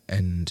setting.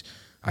 And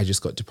I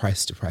just got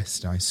depressed,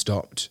 and I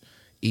stopped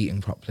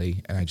eating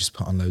properly, and I just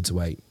put on loads of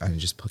weight, and I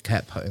just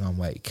kept putting on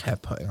weight.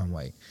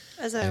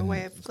 As a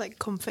way of like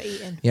comfort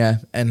eating. Yeah,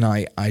 and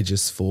I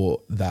just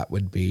thought that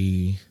would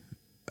be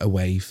a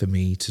way for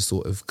me to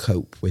sort of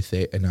cope with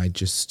it. And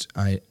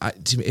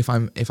if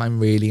I'm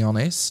really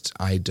honest,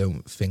 I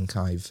still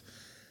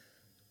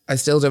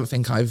don't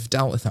think I've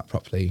dealt with that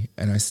properly,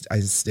 and I'm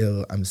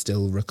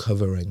still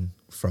recovering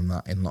from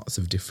that in lots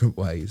of different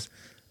ways.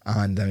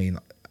 And I mean,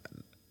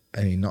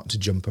 not to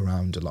jump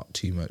around a lot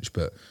too much,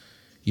 but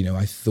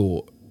I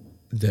thought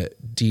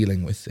that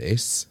dealing with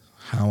this,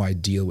 how I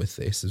deal with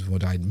this is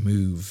what I'd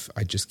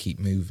just keep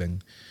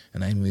moving.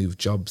 And I moved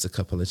jobs a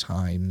couple of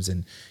times,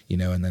 and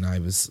and then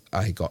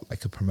I got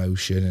like a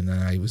promotion, and then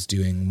I was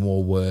doing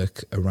more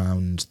work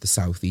around the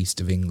southeast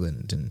of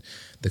England, and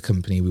the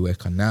company we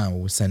work on now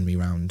will send me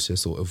around to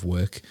sort of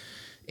work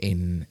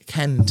in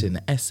Kent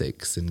and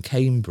Essex and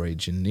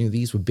Cambridge, and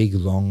these were big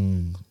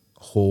long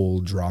haul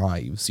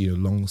drives,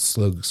 long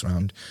slugs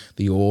around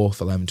the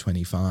awful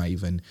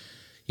M25, and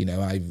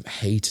I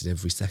hated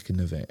every second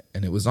of it.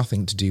 And it was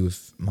nothing to do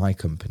with my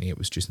company. It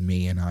was just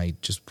me, and I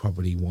just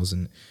probably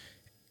wasn't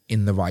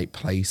in the right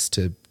place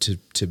to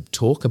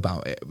talk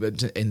about it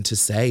and to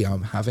say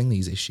I'm having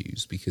these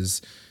issues,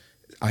 because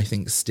I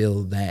think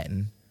still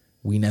then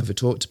we never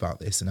talked about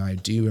this. And I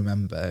do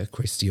remember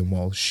Christian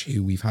Walsh,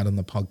 who we've had on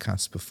the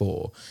podcast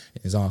before,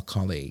 is our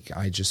colleague.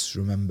 I just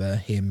remember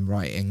him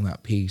writing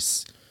that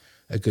piece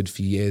a good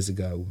few years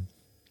ago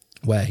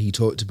where he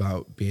talked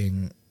about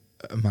being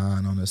a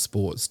man on a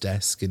sports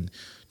desk and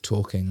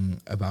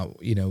talking about,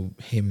 you know,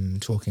 him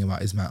talking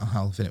about his mental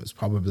health. And it was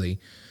probably,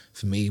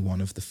 for me,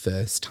 one of the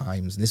first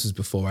times, and this was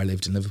before I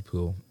lived in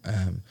Liverpool,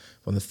 one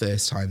of the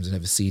first times I'd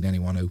ever seen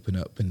anyone open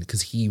up. And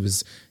because he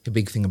was, a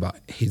big thing about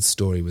his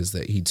story was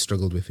that he'd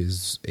struggled with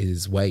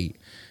his weight,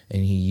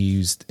 and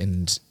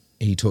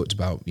he talked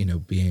about, you know,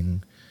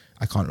 being,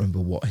 I can't remember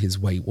what his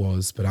weight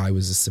was, but I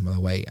was a similar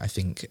weight. I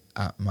think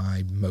at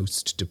my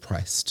most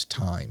depressed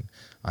time,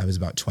 I was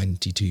about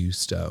 22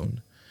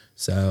 stone.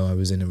 So I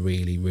was in a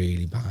really,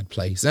 really bad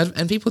place.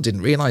 And people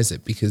didn't realise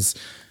it because,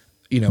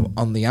 you know,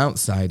 on the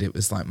outside, it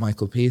was like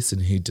Michael Pearson,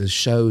 who does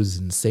shows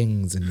and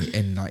sings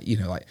and like, you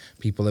know, like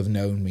people have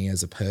known me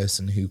as a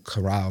person who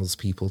corrals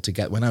people to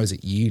get. When I was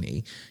at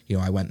uni, you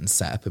know, I went and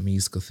set up a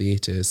musical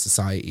theatre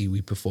society.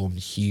 We performed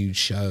huge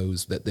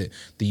shows that the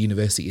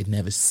university had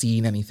never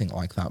seen anything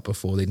like that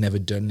before. They'd never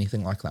done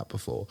anything like that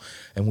before.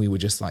 And we were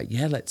just like,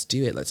 yeah, let's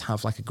do it. Let's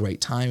have like a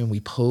great time. And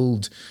we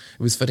pulled, it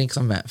was funny because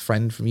I met a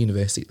friend from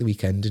university at the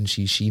weekend, and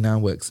she now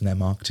works in their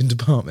marketing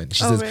department.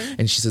 She says, really?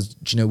 And she says,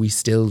 do you know, we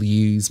still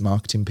use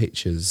marketing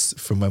pictures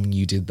from when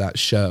you did that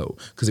show,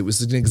 because it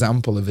was an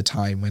example of a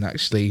time when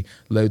actually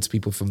loads of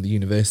people from the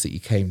university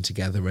came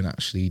together and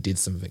actually did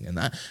something, and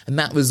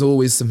that was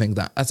always something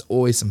that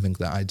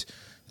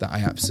I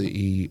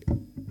absolutely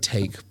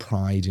take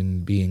pride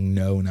in being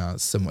known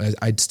as someone.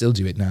 I'd still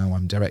do it now.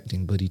 I'm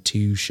directing bloody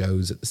 2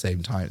 shows at the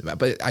same time,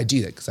 but I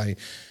do that because I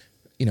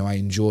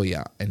enjoy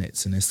it, and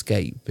it's an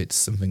escape. It's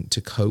something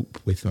to cope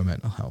with my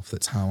mental health.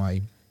 That's how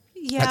I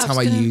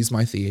use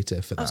my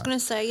theatre for that. I was going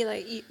to say,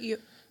 like,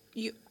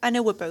 you, I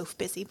know we're both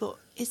busy, but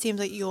it seems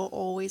like you're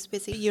always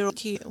busy. You're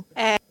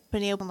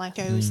when you open like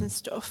shows and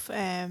stuff.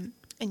 And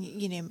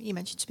you know, you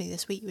mentioned to me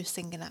this week you were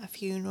singing at a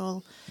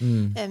funeral.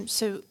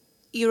 So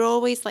you're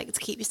always like to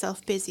keep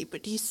yourself busy.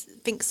 But do you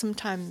think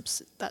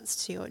sometimes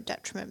that's to your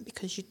detriment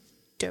because you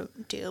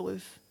don't deal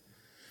with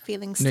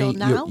feelings still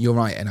now? You're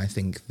right, and I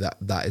think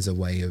that's a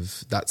way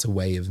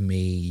of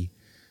me.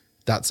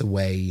 That's a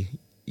way.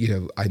 You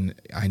know,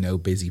 I know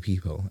busy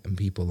people, and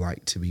people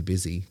like to be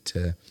busy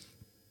to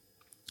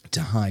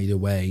hide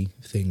away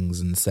things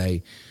and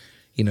say,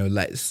 you know,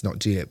 let's not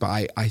do it.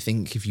 But I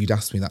think if you'd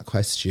asked me that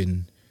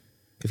question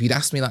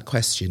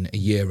a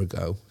year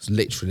ago,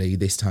 literally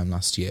this time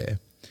last year,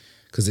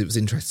 because it was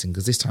interesting,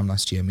 because this time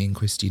last year, me and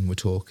Christine were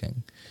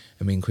talking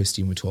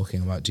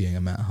about doing a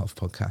mental health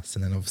podcast.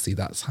 And then obviously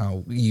that's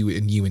how you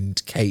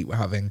and Kate were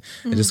having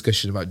a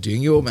discussion about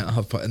doing your mental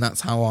health podcast. And that's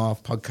how our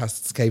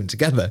podcasts came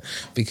together,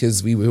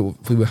 because we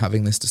were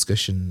having this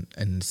discussion,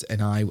 and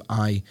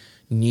I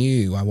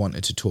knew I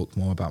wanted to talk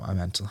more about my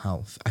mental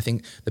health. I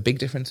think the big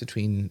difference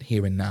between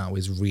here and now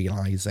is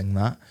realising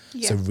that.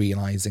 Yeah. So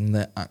realising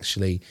that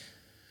actually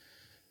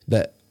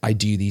that I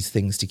do these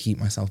things to keep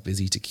myself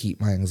busy, to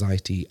keep my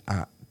anxiety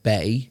at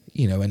bay,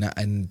 you know,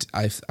 and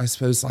I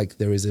suppose like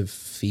there is a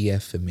fear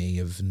for me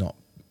of not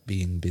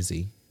being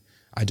busy.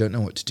 I don't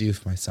know what to do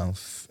with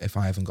myself if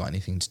I haven't got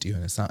anything to do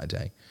on a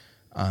Saturday.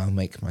 I'll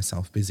make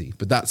myself busy,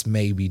 but that's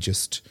maybe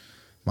just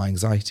my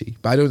anxiety.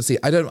 But it's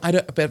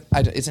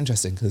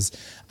interesting because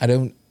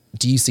would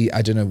you see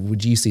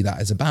that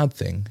as a bad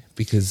thing?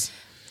 Because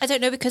I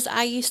don't know, because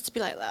I used to be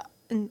like that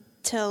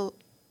until,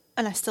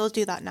 and I still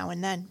do that now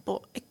and then,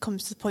 but it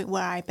comes to the point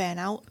where I burn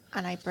out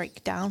and I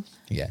break down.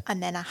 Yeah.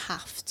 And then I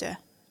have to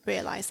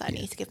realise that I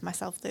need to give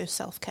myself those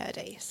self-care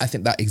days. I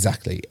think that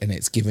exactly. And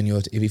it's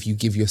if you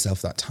give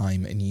yourself that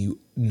time, and you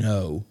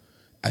know,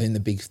 I think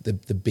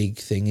the big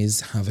thing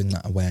is having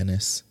that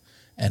awareness.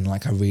 And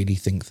like, I really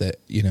think that,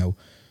 you know,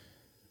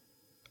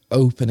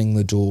 opening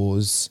the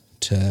doors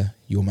to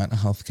your mental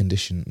health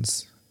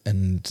conditions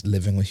and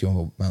living with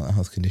your mental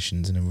health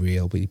conditions in a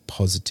really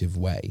positive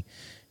way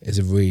is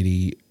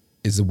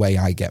a way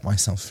I get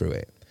myself through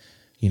it.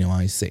 You know,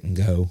 I sit and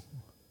go,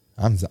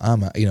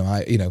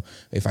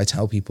 if I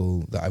tell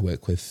people that I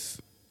work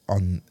with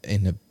when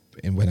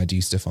I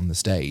do stuff on the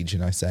stage,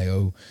 and I say,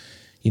 oh,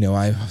 you know,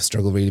 I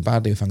struggle really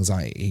badly with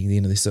anxiety,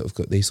 you know, they sort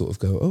of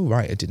go, oh,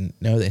 right, I didn't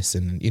know this.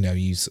 And, you know,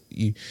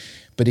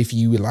 but if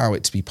you allow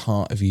it to be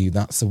part of you,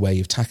 that's a way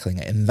of tackling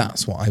it. And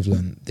that's what I've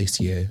learned this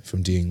year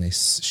from doing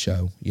this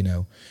show, you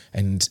know,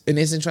 and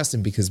it's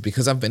interesting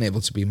because I've been able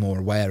to be more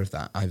aware of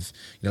that.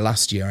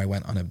 Last year I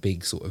went on a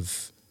big sort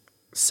of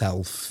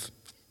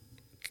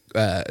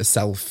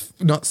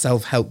not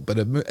self-help, but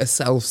a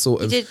self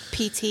sort of... You did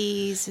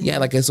PTs. And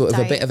like a sort of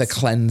diets. a bit of a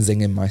cleansing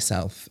in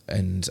myself.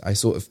 And I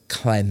sort of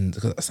cleansed,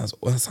 because that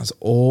sounds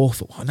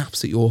awful. What an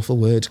absolutely awful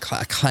word.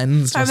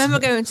 Cleansed. I remember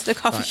going to the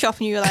coffee shop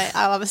and you were like,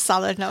 I'll have a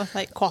salad. And I was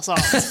like,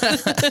 croissants.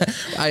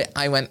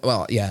 I went,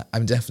 well, yeah,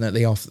 I'm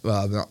definitely off.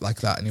 Well, I'm not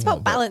like that anymore. It's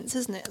about balance,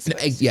 isn't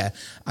it? Yeah.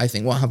 I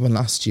think what happened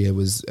last year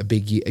was a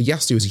big year.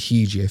 Last year was a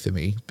huge year for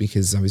me,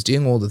 because I was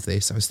doing all of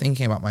this. I was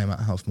thinking about my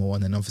mental health more.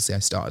 And then obviously I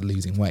started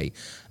losing weight.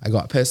 I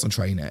got a personal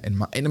trainer.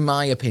 In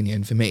my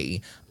opinion, for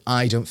me,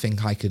 I don't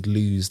think I could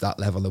lose that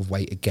level of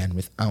weight again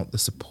without the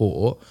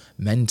support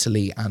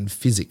mentally and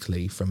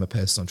physically from a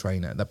personal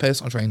trainer. The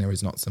personal trainer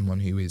is not someone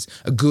who is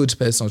a good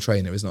personal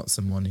trainer, is not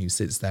someone who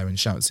sits there and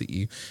shouts at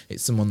you.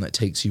 It's someone that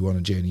takes you on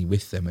a journey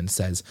with them and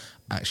says,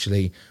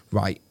 actually,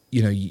 right,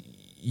 you know,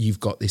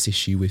 you've got this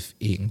issue with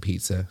eating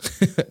pizza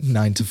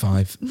 9 to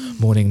 5,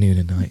 morning, noon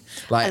and night.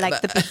 I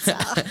like the pizza.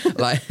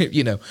 Like,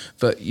 you know,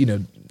 but, you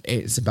know,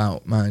 it's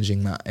about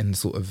managing that and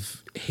sort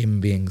of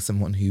him being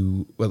someone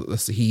who, well,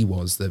 he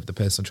was the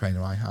personal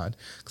trainer I had,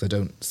 because I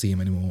don't see him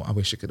anymore. I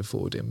wish I could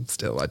afford him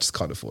still. I just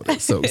can't afford it.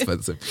 It's so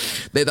expensive.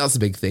 That's the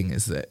big thing,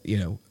 is that, you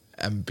know,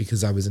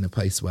 because I was in a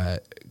place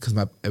where, because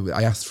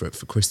I asked for it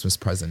for Christmas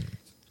present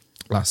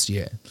last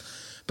year,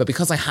 but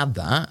because I had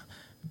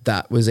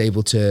that was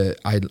able to,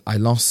 I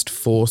lost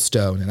 4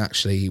 stone. And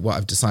actually what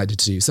I've decided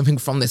to do, something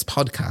from this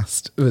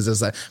podcast,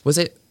 was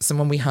it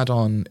someone we had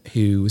on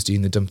who was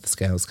doing the Dump the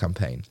Scales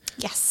campaign?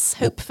 Yes,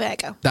 Hope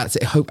Virgo. That's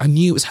it, Hope. I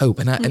knew it was Hope,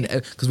 and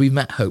because we've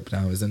met Hope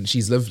now, and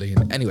she's lovely.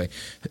 And anyway,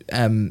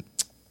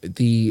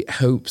 the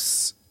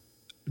Hope's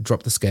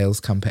Drop the Scales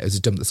campaign. It was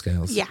a Dump the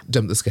Scales. Yeah.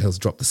 Dump the Scales,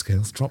 drop the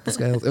scales, drop the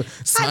scales.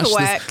 Smash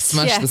the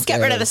scales.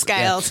 Get rid of the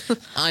scales.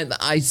 Yeah.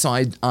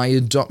 I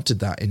adopted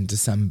that in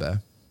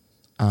December.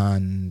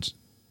 And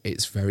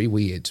it's very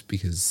weird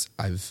because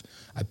I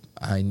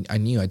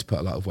knew I'd put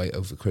a lot of weight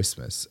over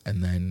Christmas,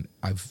 and then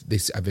I've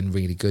been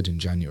really good in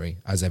January,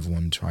 as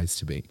everyone tries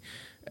to be,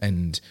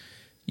 and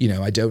you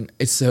know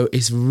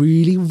it's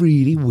really,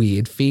 really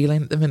weird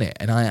feeling at the minute,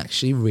 and I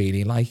actually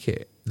really like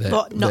it.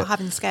 But not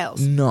having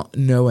scales, not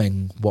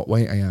knowing what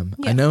weight I am.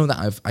 Yeah. I know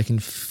that I can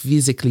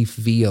physically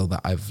feel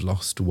that I've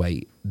lost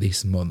weight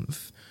this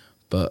month,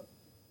 but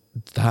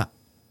that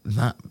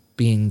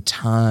being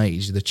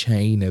tied, the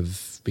chain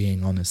of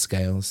being on a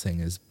scales thing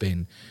has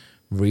been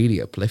really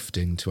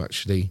uplifting to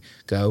actually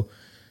go,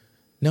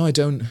 no,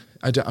 I'm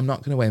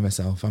not going to weigh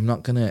myself. I'm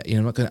not going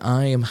to,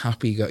 I am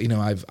happy. You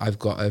know, I've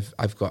got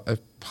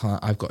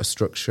a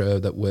structure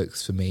that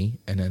works for me.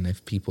 And then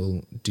if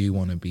people do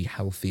want to be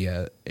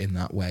healthier in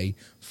that way,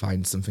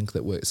 find something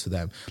that works for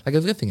them. Like, the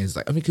other thing is,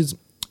 like, I mean, because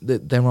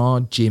there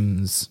are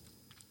gyms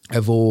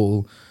of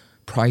all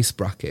price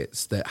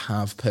brackets that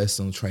have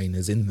personal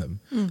trainers in them.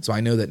 So I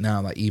know that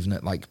now, like, even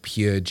at like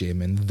Pure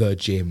Gym and The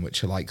Gym,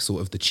 which are like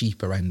sort of the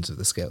cheaper ends of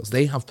the scales,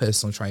 they have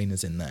personal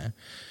trainers in there.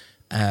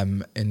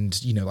 And,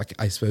 you know, like,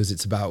 I suppose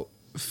it's about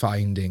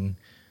finding,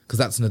 because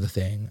that's another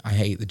thing. I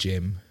hate the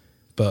gym,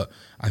 but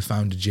I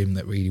found a gym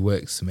that really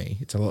works for me.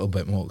 It's a little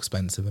bit more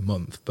expensive a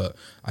month, but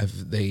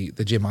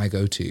the gym I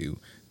go to,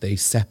 they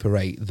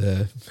separate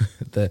the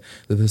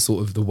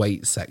sort of the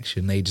weight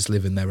section. They just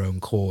live in their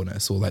own corner.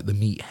 So like the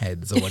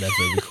meatheads or whatever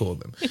we call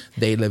them,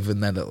 they live in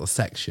their little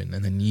section,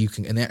 and then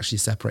and they actually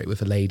separate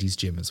with a ladies'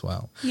 gym as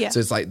well. Yeah. So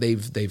it's like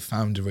they've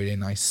found a really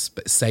nice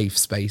safe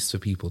space for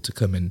people to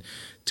come in,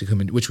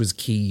 which was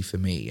key for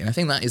me. And I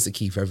think that is the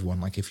key for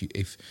everyone. Like,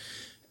 if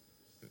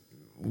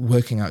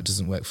working out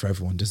doesn't work for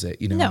everyone, does it?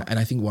 You know, no. And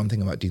I think one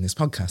thing about doing this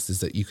podcast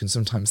is that you can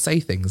sometimes say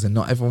things and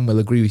not everyone will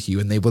agree with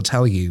you, and they will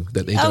tell you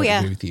that they don't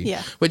agree with you,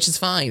 which is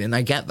fine. And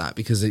I get that,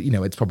 because, you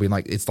know, it's probably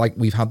it's like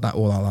we've had that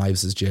all our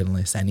lives as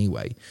journalists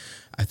anyway.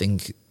 I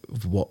think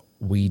what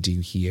we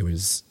do here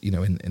is, you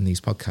know, in these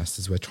podcasts,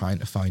 is we're trying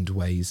to find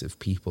ways of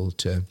people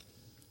to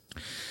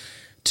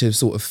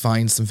sort of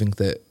find something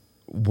that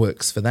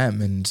works for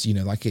them. And, you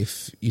know, like,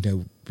 if, you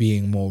know,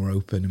 being more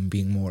open and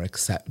being more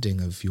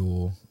accepting of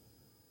your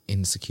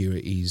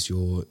insecurities,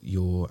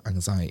 your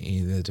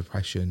anxiety, the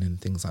depression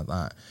and things like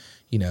that,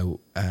 you know,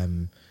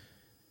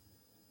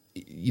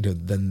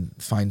 then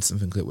find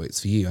something that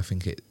works for you. I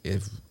think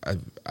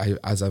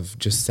as I've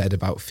just said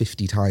about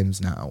 50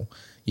 times now,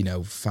 you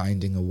know,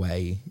 finding a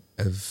way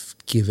of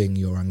giving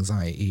your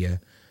anxiety a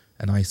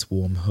nice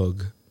warm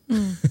hug,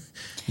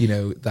 you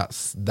know,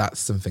 that's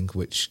something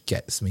which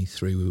gets me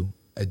through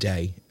a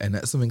day. And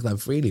that's something that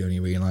I've really only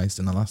realised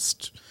in the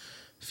last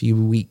few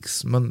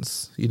weeks,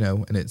 months, you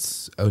know, and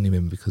it's only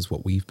been because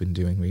what we've been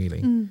doing,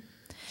 really.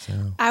 So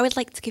I would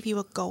like to give you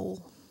a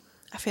goal.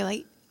 I feel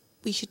like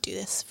we should do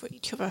this for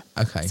each other.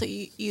 Okay. So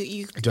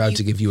you do I have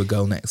to give you a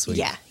goal next week?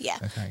 Yeah.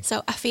 Okay.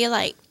 So I feel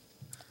like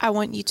I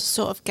want you to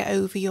sort of get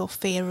over your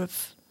fear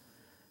of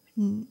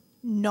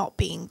not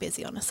being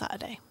busy on a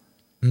Saturday.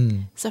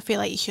 So I feel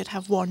like you should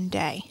have one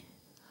day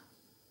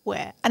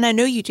where, and I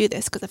know you do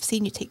this because I've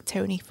seen you take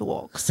Tony for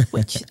walks,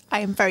 which I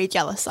am very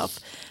jealous of.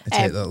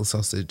 I take that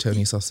little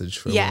Tony sausage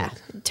for a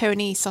walk.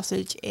 Tony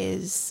sausage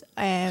is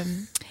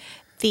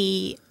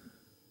the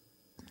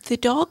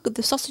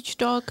sausage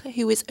dog,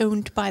 who is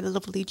owned by the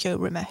lovely Joe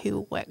Rimmer,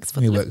 who works for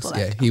the Liverpool.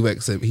 He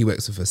works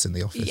with us in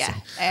the office. Yeah,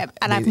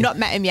 and I've not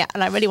met him yet,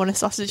 and I really want a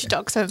sausage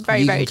dog, so I'm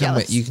very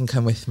jealous. You can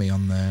come with me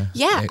on the.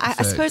 Yeah,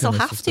 I suppose I'll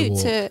have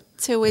to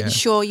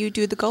ensure you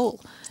do the goal.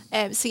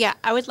 So yeah,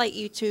 I would like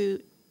you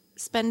to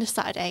spend a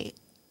Saturday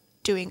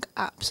doing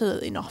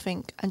absolutely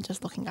nothing and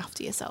just looking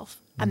after yourself,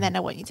 and then I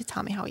want you to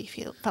tell me how you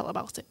felt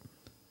about it.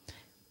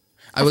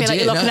 I feel like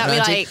you're looking at me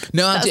like,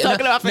 that's not going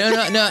to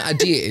happen. No, I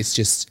do it. It's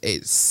just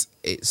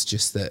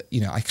that,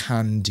 you know, I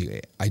can do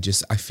it. I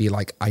feel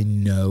like I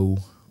know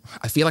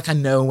I feel like I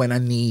know when I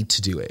need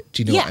to do it.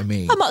 Do you know what I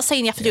mean? I'm not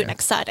saying you have to do it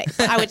next Saturday.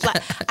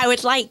 But I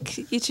would like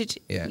you to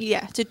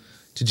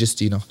to just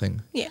do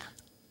nothing. Yeah.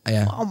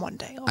 On one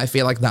day. I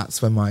feel like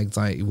that's when my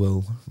anxiety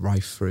will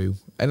rife through,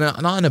 and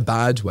not in a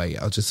bad way.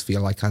 I'll just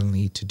feel like I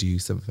need to do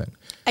something.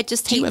 I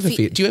just do you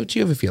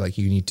ever feel like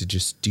you need to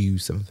just do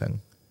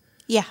something?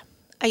 Yeah,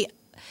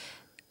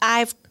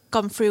 I've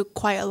gone through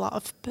quite a lot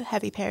of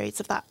heavy periods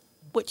of that,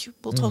 which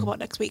we'll talk about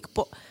next week.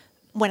 But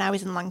when I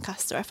was in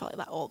Lancaster, I felt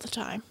like that all the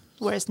time.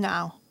 Whereas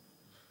now,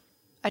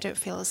 I don't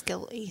feel as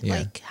guilty,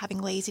 like having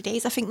lazy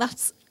days. I think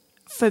that's,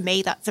 for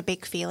me, that's a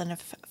big feeling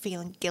of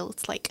feeling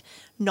guilt, like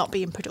not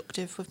being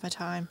productive with my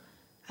time.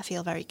 I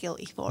feel very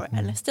guilty for it.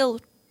 And I still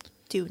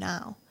do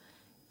now,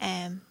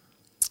 to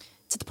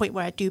the point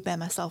where I do bear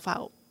myself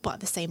out. But at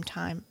the same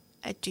time,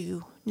 I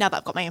do, now that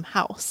I've got my own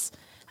house,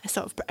 I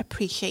sort of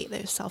appreciate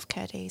those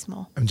self-care days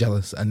more. I'm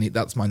jealous.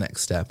 That's my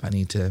next step. I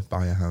need to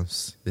buy a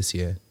house this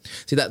year.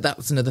 See,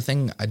 that's another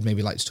thing I'd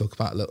maybe like to talk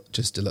about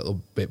just a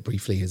little bit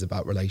briefly, is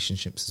about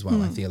relationships as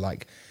well. I feel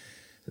like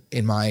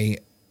in my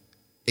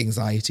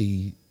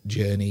anxiety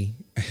journey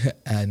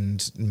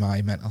and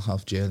my mental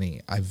health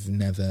journey, I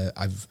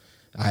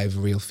have a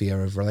real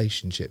fear of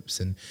relationships,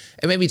 and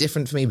it may be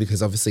different for me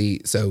because obviously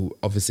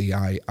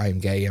I am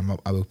gay. I'm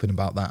open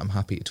about that. I'm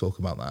happy to talk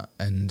about that,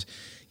 and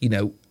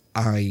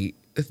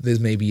there's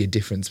maybe a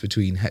difference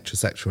between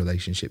heterosexual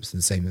relationships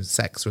and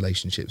same-sex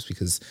relationships,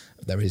 because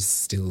there is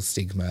still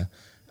stigma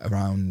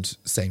around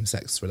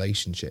same-sex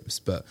relationships,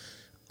 but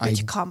which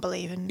you can't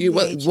believe in.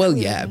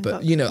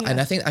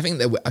 And I think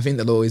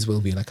there always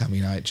will be. Like, oh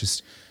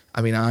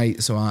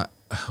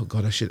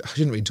God, I shouldn't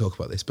really talk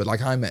about this, but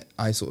like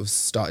I sort of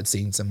started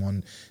seeing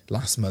someone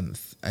last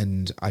month,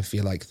 and I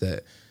feel like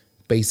that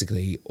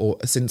basically, or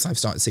since I've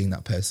started seeing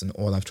that person,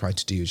 all I've tried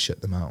to do is shut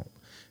them out.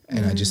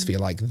 And I just feel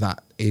like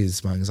that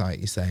is my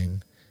anxiety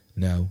saying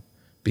no,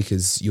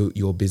 because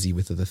you're busy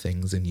with other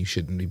things and you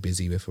shouldn't be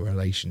busy with a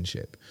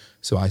relationship.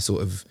 So I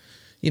sort of,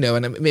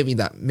 and maybe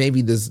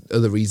there's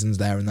other reasons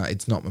there, and that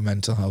it's not my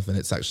mental health, and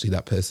it's actually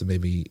that person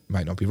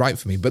might not be right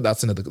for me. But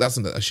that's another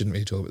I shouldn't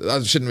really talk about.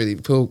 I shouldn't really,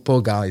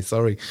 poor guy.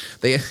 Sorry,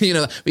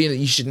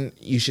 you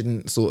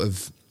shouldn't sort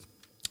of,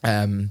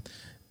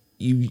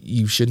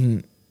 you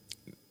shouldn't.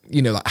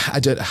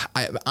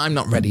 I'm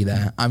not ready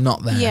there. I'm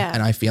not there. Yeah.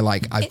 And I feel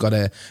like I've got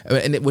to,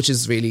 which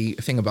is really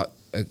a thing about,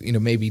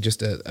 maybe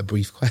just a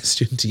brief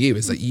question to you,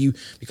 is that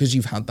because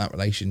you've had that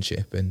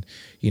relationship, and,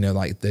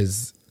 like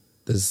there's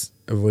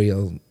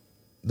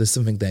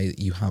something there that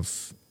you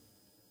have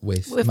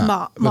with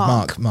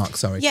Mark,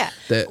 sorry. Yeah.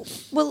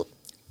 Well,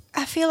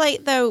 I feel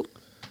like, though,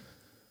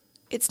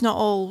 it's not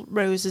all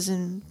roses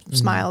and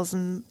smiles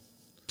and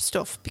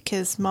stuff,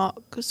 because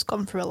Mark has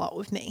gone through a lot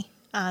with me,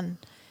 and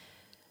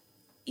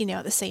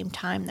at the same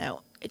time,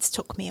 though, it's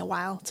took me a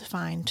while to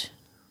find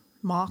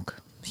Mark,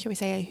 shall we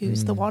say,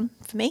 who's the one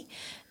for me.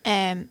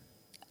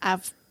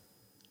 I've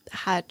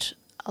had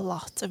a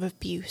lot of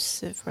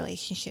abusive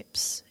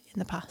relationships in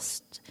the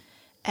past,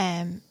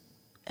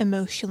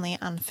 emotionally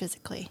and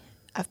physically.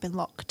 I've been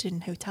locked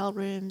in hotel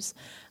rooms.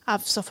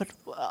 I've suffered,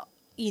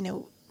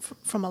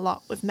 from a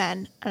lot with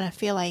men, and I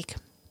feel like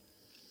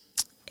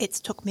it's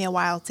took me a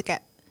while to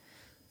get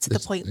to the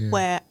point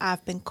where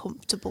I've been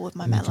comfortable with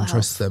my mental health.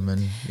 Trust them,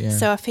 and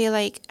So I feel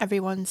like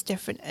everyone's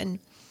different, and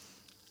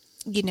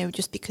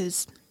just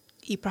because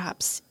you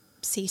perhaps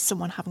see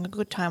someone having a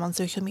good time on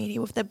social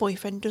media with their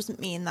boyfriend doesn't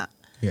mean that.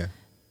 Yeah.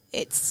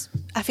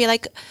 I feel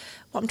like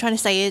what I'm trying to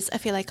say is, I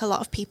feel like a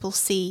lot of people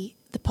see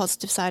the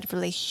positive side of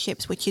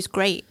relationships, which is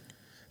great,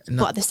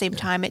 but at the same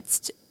time,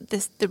 it's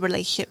the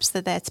relationships that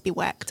are there to be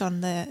worked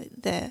on.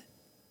 The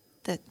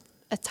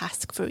a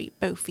task for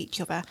both each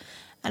other,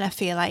 and I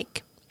feel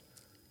like.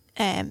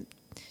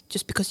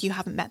 Just because you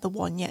haven't met the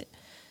one yet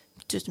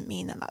doesn't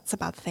mean that that's a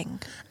bad thing.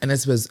 And I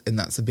suppose, and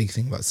that's a big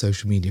thing about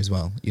social media as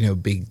well.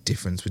 Big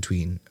difference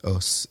between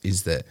us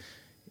is that,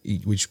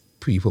 which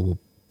people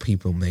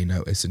may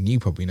notice, and you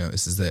probably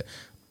notice, is that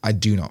I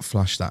do not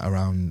flash that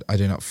around. I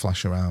do not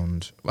flash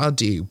around. Well, I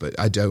do, but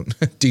I don't.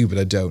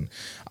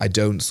 I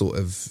don't sort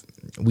of.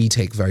 We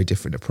take very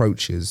different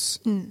approaches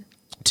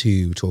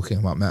to talking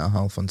about mental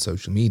health on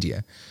social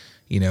media,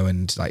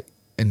 and like.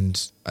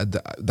 And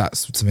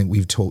that's something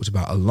we've talked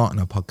about a lot in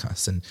our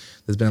podcast. And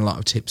there's been a lot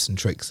of tips and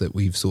tricks that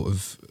we've sort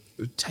of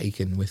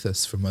taken with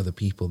us from other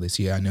people this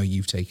year. I know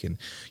you've taken,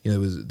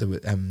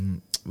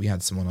 we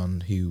had someone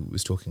on who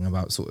was talking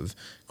about sort of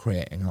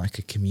creating like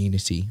a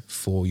community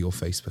for your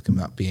Facebook, and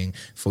that being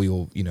for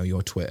your,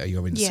 your Twitter,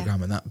 your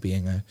Instagram, and that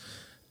being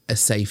a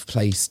safe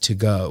place to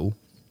go.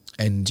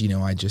 And,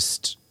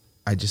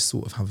 I just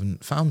sort of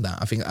haven't found that.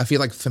 I feel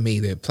like for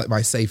me,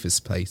 my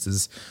safest place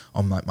is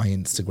on like my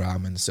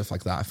Instagram and stuff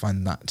like that. I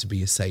find that to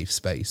be a safe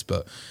space.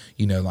 But,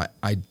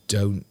 I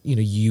don't,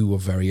 you were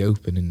very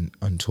open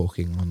on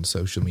talking on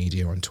social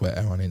media, on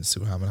Twitter, on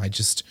Instagram.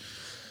 And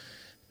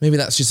maybe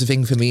that's just a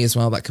thing for me as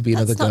well. That could be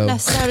another go.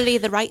 That's not necessarily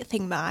the right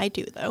thing that I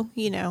do, though,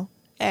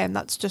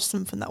 That's just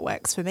something that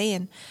works for me.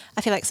 And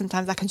I feel like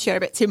sometimes I can share a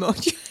bit too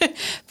much,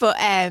 but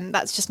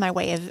that's just my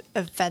way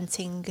of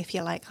venting, if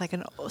you like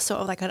an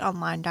sort of like an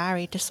online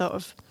diary, to sort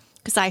of,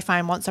 because I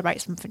find once I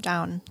write something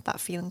down, that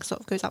feeling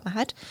sort of goes out my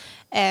head.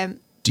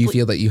 Do you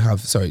feel that you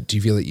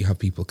have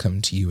people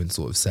come to you and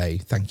sort of say,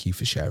 thank you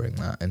for sharing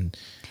that? And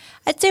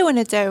I do and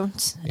I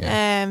don't.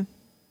 Yeah.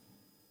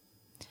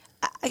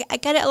 I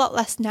get it a lot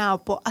less now,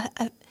 but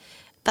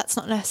that's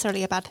not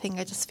necessarily a bad thing.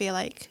 I just feel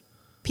like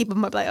people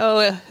might be like,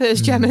 oh,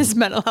 there's Gemma's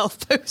mental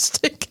health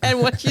post again.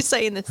 What's she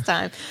saying this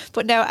time?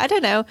 But no, I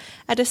don't know.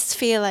 I just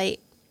feel like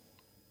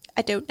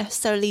I don't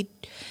necessarily,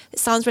 it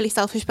sounds really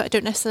selfish, but I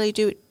don't necessarily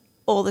do it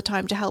all the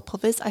time to help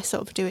others. I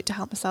sort of do it to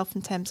help myself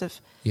in terms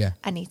of,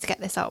 I need to get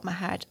this out of my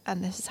head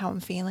and this is how I'm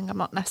feeling. I'm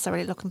not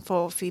necessarily looking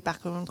for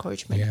feedback or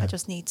encouragement. Yeah. I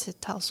just need to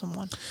tell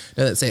someone.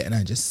 No, that's it. And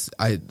I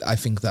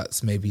think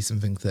that's maybe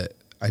something that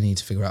I need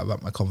to figure out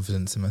about my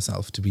confidence in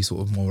myself, to be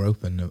sort of more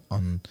open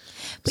on.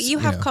 But you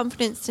have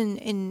confidence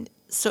in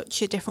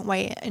such a different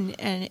way, and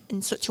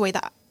in such a way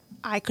that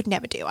I could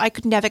never do. I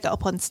could never get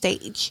up on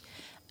stage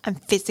and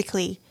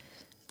physically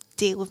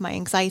deal with my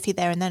anxiety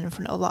there and then in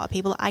front of a lot of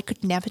people. I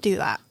could never do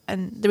that.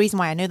 And the reason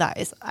why I know that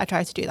is I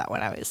tried to do that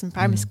when I was in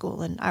primary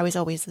school, and I was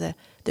always the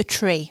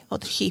tree or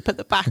the sheep at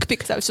the back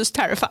because I was just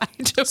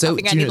terrified of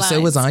having any lines.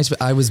 So was I.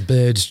 I was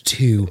Bird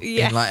too.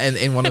 Yeah.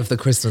 in one of the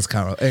Christmas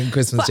carol in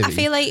Christmas. But TV. I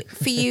feel like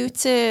for you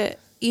to,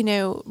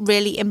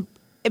 really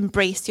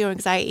embrace your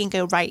anxiety and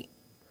go, right,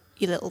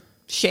 you little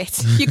shit,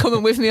 you're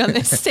coming with me on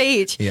this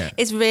stage.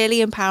 It's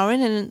really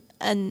empowering,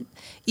 and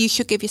you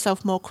should give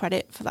yourself more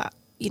credit for that.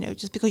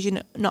 Just because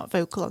you're not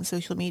vocal on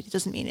social media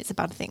doesn't mean it's a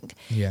bad thing.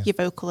 Yeah. You're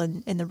vocal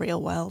in the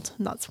real world,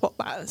 and that's what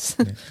matters.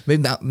 Yeah.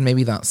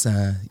 Maybe that's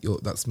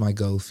my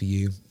goal for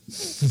you.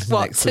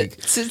 What, next week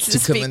to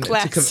speak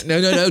less?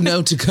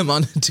 No, to come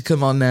to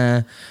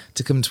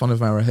one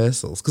of our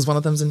rehearsals, because one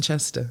of them's in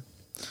Chester.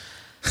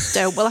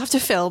 We'll have to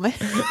film it.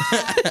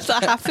 If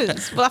that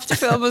happens, we'll have to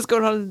film us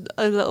going on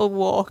a little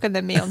walk and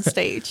then me on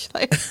stage.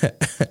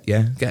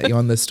 Yeah, get you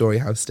on the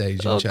Storyhouse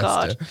stage in Chester.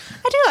 God.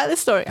 I do like the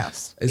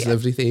Storyhouse. It's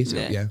lovely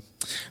theatre, yeah.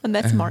 And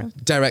there tomorrow.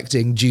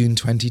 Directing June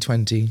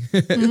 2020.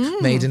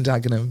 Made in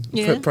Dagenham.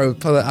 Yeah.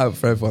 Pull it out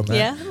for everyone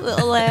there. Yeah,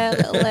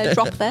 little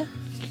drop there.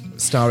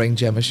 Starring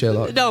Gemma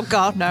Sherlock. Oh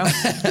God, no.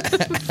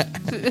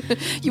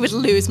 You would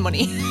lose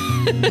money.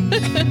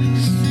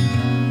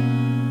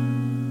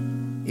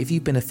 If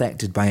you've been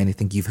affected by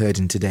anything you've heard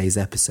in today's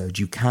episode,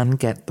 you can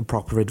get the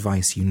proper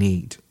advice you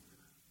need.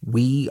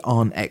 We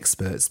aren't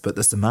experts, but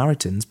the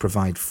Samaritans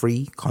provide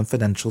free,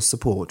 confidential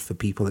support for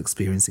people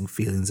experiencing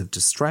feelings of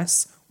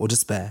distress or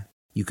despair.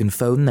 You can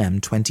phone them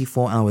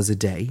 24 hours a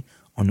day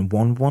on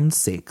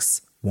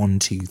 116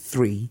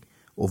 123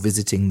 or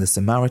visiting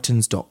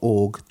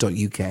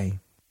thesamaritans.org.uk.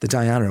 The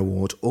Diana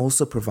Award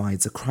also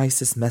provides a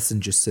crisis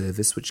messenger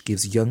service which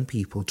gives young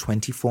people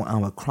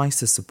 24-hour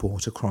crisis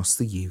support across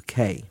the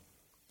UK.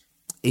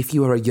 If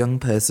you are a young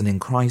person in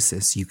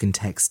crisis, you can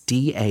text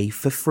DA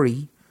for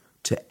free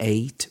to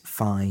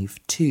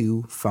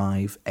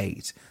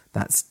 85258.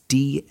 That's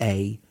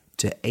DA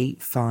to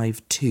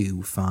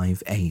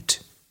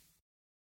 85258.